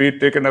should be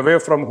taken away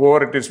from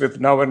whoever it is with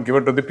now and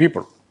given to the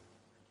people.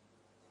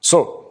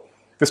 So,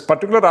 this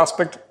particular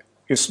aspect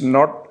is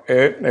not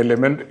an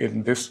element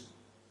in this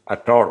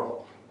at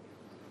all.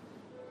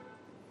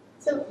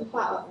 So,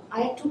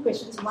 I have 2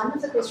 questions. One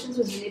of the questions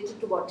was related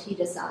to what he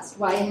just asked.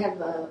 Why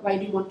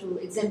do you want to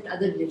exempt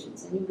other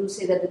religions? And you do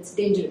say that it's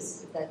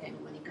dangerous if that kind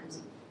of money comes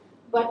in.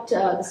 But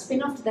the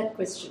spin-off to that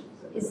question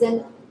is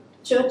then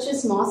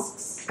churches,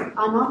 mosques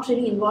are not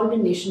really involved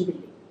in nation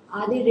building.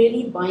 Are they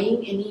really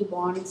buying any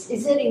bonds?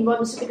 Is there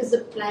involvement? Because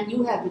the plan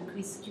you have with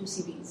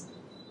QCBs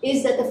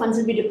is that the funds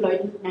will be deployed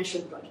in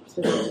national projects,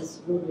 whether it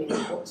is roadways,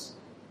 ports,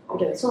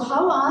 whatever. So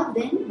how are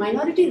then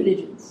minority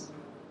religions?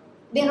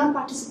 They are not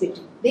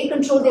participating. They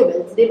control their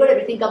wealth. They've got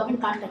everything. Government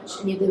can't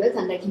touch any of their wealth,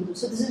 unlike Hindus.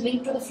 So this is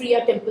linked to the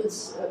Freer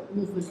Temples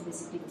movement,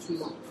 basically, which we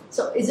want.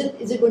 So is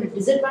it going to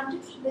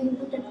disadvantage the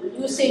Hindu temple?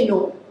 You say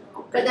no,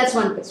 but that's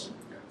one question.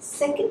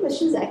 Second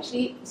question is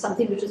actually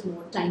something which is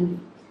more timely.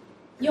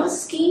 Your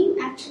scheme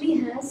actually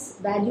has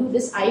value,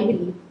 this I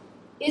believe,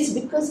 is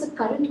because the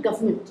current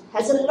government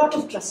has a lot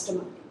of trust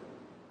among people.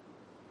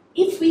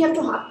 If we have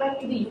to hark back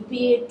to the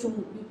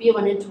UPA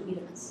 1 and 2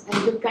 eras,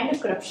 and the kind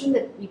of corruption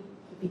that we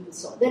people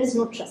saw. There is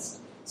no trust.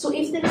 So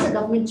if there is a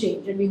government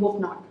change, and we hope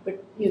not,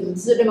 but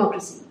this is a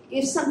democracy.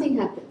 If something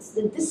happens,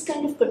 then this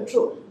kind of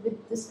control,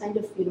 with this kind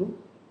of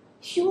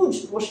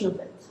huge portion of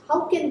wealth,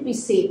 how can it be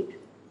saved?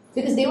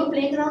 Because they were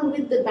playing around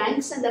with the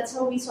banks, and that's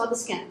how we saw the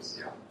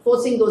scams,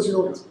 forcing those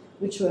loans,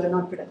 which were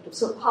not productive.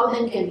 So how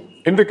then can...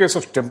 In the case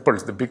of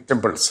temples, the big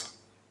temples,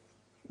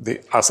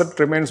 the asset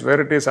remains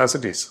where it is as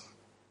it is,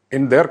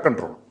 in their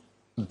control.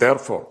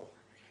 Therefore,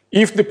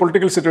 if the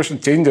political situation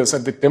changes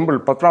at the temple,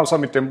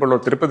 Padmanabhaswamy temple or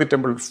Tirupati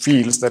temple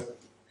feels that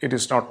it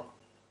is not,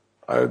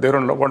 they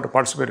don't want to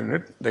participate in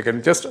it, they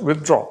can just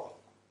withdraw.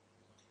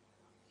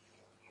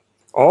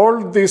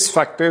 All these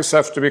factors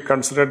have to be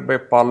considered by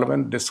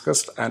Parliament,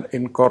 discussed and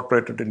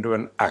incorporated into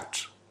an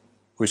act.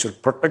 We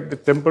should protect the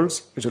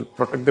temples, we should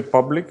protect the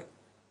public,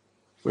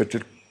 we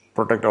should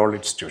protect all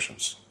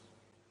institutions.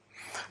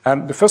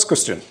 And the first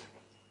question,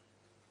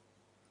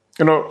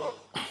 there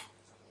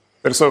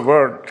is a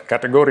word,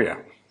 category,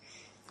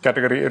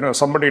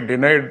 somebody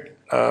denied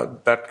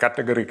that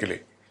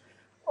categorically.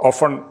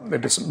 Often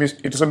it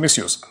is a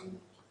misuse.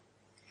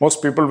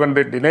 Most people, when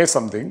they deny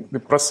something, the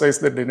press says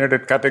they denied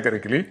it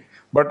categorically,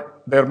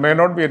 but there may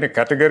not be any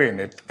category in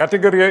it.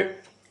 Category,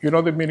 you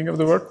know the meaning of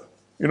the word?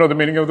 You know the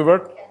meaning of the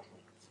word?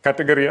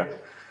 Category,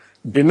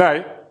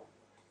 deny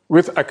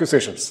with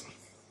accusations.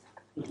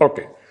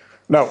 Okay.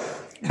 Now,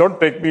 don't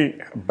take me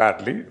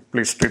badly.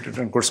 Please treat it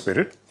in good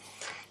spirit.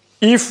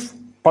 If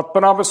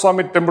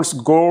Padmanabhaswamy temple's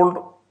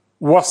gold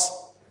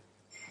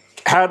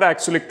had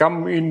actually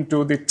come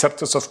into the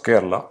churches of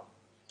Kerala,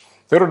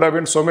 there would have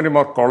been so many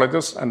more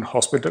colleges and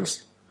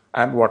hospitals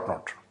and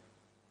whatnot.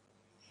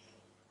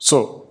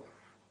 So,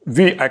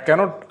 I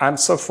cannot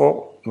answer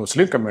for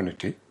Muslim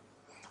community.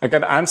 I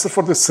can answer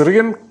for the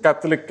Syrian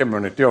Catholic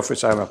community of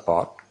which I am a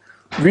part.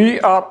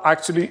 We are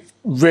actually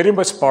very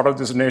much part of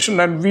this nation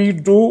and we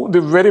do the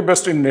very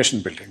best in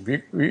nation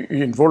building. We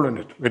involve in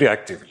it very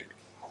actively.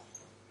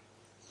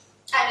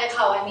 And like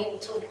how? I mean,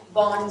 through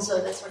bonds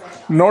or that's what I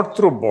mean? Not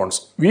through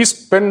bonds. We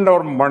spend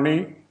our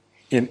money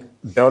in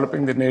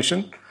developing the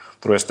nation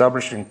through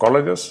establishing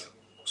colleges,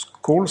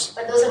 schools.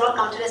 But those are all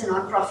counted as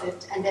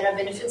non-profit and there are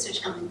benefits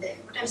which come in there.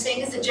 What I'm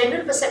saying is the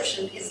general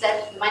perception is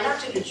that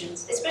minority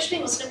religions, especially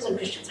Muslims and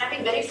Christians, and I'm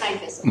being very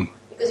frank yourself,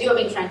 because you are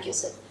being frank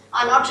yourself,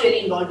 are not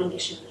really involved in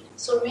nation building.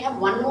 So we have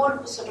one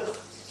more sort of,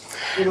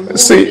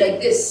 movement like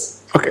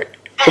this. Okay.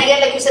 And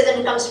again, like you said, then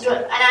it comes into,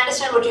 and I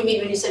understand what you mean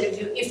when you said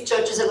if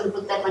churches are going to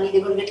put that money,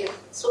 they're going to get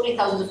so many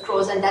thousands of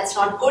crores, and that's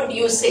not good,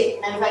 you say.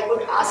 Now, if I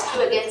could ask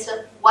you again,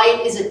 sir,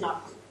 why is it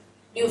not good?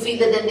 Do you feel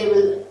that then they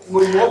will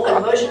more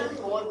conversion?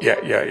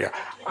 Yeah.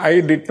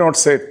 I did not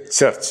say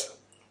church.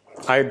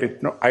 I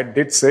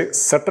did say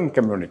certain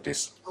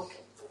communities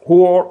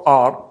who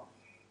are,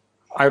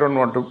 I don't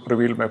want to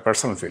reveal my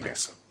personal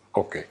feelings.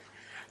 Okay.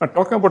 Now,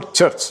 talking about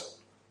church,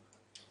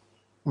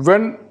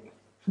 when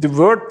the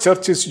word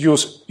church is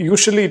used,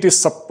 usually it is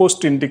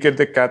supposed to indicate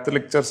the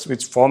Catholic Church,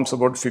 which forms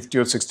about 50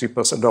 or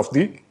 60% of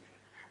the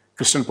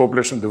Christian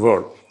population in the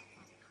world.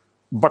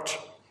 But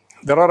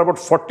there are about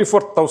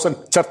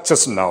 44,000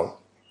 churches now,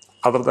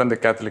 other than the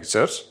Catholic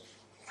Church.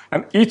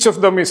 And each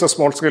of them is a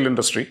small-scale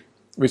industry,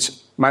 which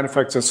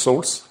manufactures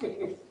souls,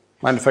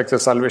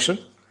 manufactures salvation.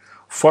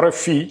 For a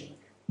fee,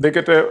 they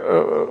get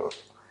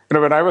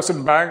when I was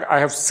in bank, I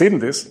have seen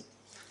this.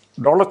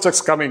 Dollar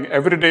checks coming.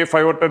 Every day,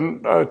 5 or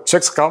 10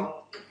 checks come.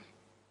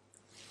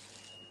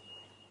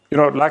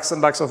 Lakhs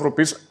and lakhs of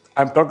rupees.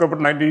 I'm talking about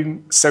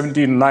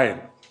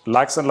 1979.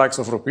 Lakhs and lakhs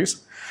of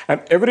rupees.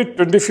 And every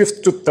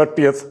 25th to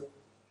 30th,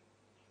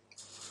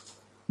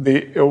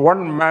 the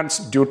one man's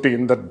duty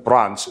in that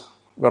branch,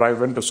 where I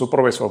went to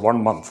supervise for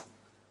 1 month,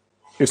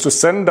 is to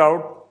send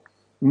out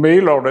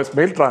mail orders,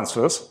 mail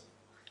transfers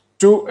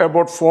to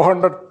about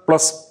 400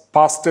 plus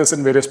pastors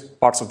in various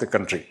parts of the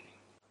country.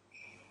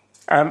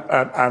 And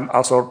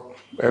as our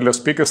earlier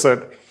speaker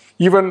said,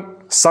 even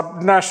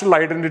subnational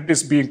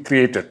identities being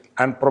created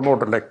and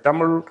promoted, like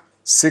Tamil,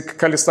 Sikh,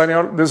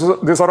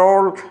 Khalistani, these are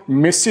all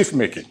mischief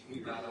making.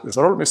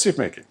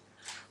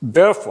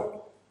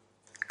 Therefore,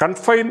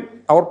 confine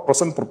our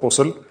present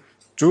proposal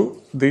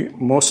to the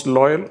most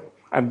loyal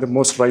and the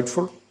most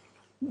rightful,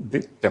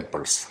 the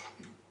temples.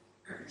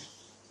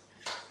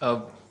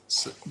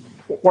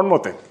 One more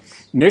thing.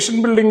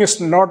 Nation building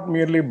is not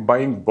merely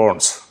buying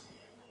bonds.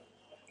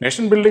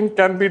 Nation building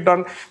can be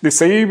done, the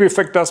same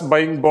effect as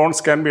buying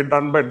bonds can be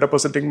done by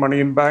depositing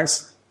money in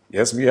banks.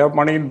 Yes, we have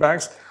money in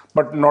banks,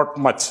 but not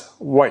much.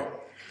 Why?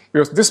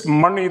 Because this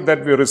money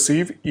that we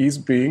receive is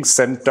being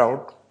sent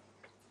out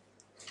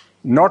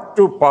not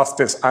to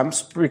pastors. I'm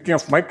speaking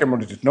of my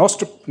community, not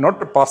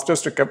to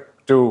pastors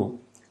to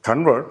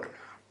convert,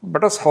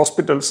 but as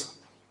hospitals,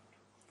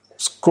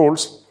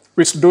 schools,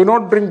 which do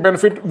not bring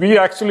benefit. We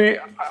actually,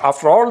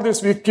 after all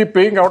this, we keep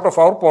paying out of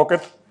our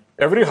pocket.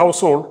 Every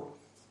household,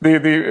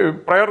 the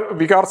prior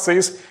vicar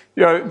says,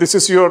 this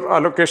is your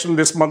allocation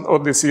this month or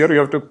this year, you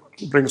have to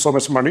bring so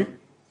much money.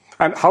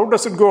 And how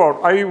does it go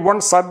out? I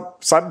once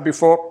sat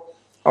before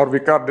our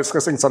vicar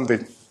discussing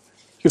something.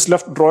 His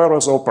left drawer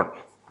was open.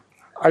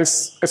 I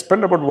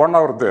spent about 1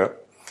 hour there.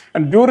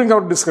 And during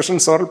our discussion,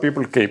 several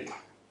people came.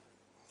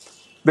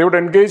 They would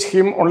engage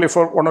him only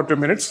for 1 or 2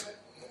 minutes.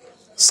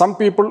 Some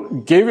people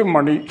gave him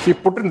money. He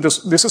put in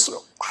this is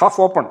half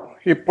open.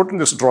 He put in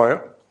this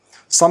drawer.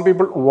 Some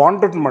people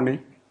wanted money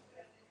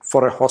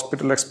for a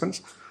hospital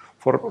expense,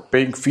 for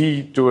paying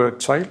fee to a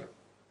child.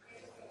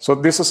 So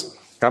this is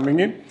coming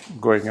in,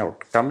 going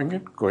out, coming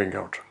in, going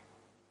out.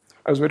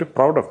 I was very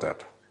proud of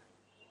that.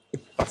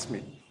 That's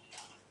me.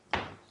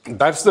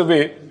 That's the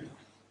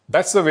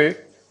way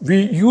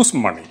we use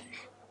money.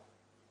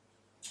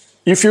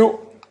 If you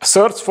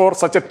search for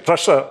such a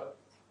treasure,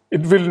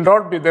 it will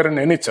not be there in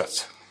any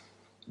church,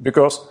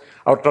 because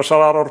our treasure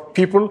are our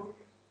people,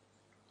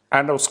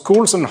 and our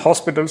schools and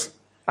hospitals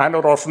and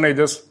our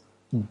orphanages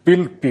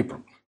build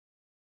people.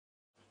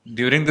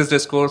 During this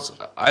discourse,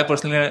 I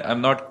personally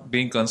am not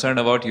being concerned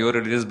about your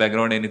religious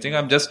background or anything.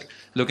 I'm just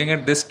looking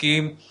at this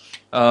scheme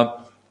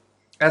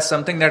as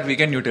something that we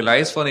can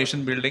utilize for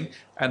nation building,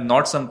 and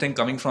not something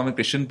coming from a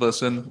Christian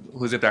person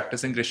who is a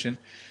practicing Christian.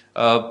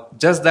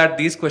 Just that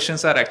these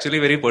questions are actually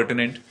very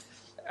pertinent,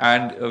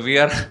 and we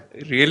are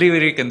really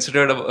very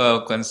concerned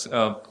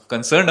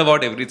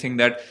about everything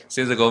that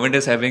says the government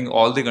is having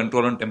all the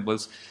control on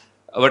temples.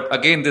 But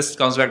again, this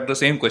comes back to the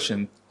same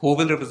question: who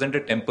will represent the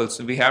temples?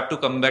 We have to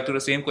come back to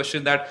the same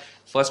question that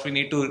first we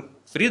need to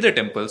free the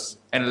temples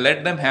and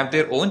let them have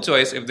their own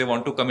choice if they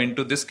want to come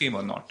into this scheme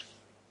or not.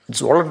 It's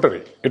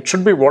voluntary. It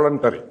should be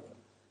voluntary.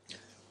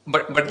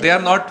 But they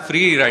are not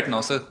free right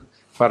now, sir.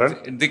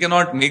 Pardon? They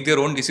cannot make their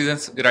own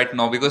decisions right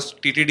now, because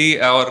TTD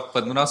or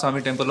Padmanabh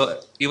Swami Temple or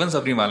even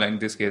Sabrimala in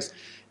this case,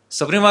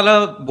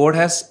 Sabrimala board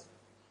has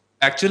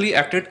actually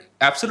acted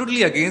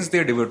absolutely against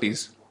their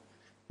devotees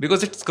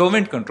because it's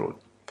government control.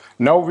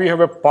 Now we have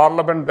a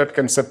parliament that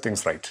can set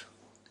things right.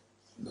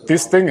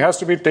 This thing has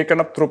to be taken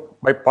up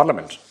by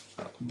parliament.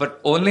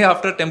 But only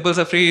after temples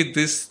are free,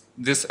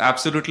 this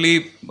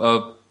absolutely,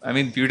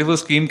 beautiful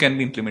scheme can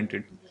be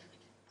implemented.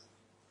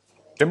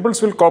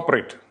 Temples will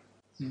cooperate.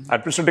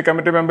 Administrative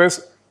committee members,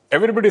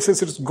 everybody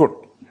says it's good.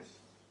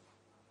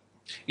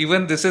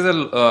 Even this is a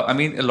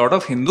lot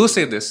of Hindus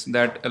say this,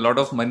 that a lot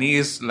of money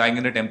is lying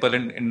in the temple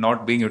and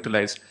not being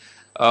utilized.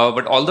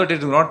 But although they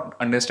do not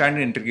understand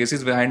the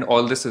intricacies behind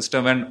all this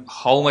system and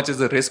how much is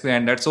the risk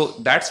behind that, so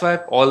that's why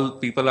all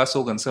people are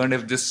so concerned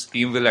if this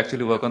scheme will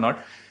actually work or not.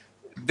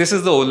 This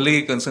is the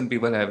only concern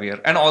people have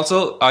here. And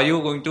also, are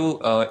you going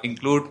to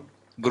include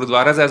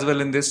Gurudwaras as well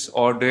in this,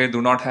 or they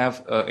do not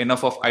have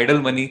enough of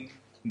idle money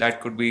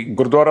that could be...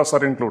 Gurudwaras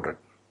are included.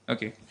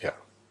 Okay. Yeah,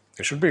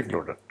 they should be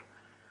included.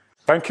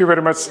 Thank you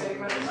very much.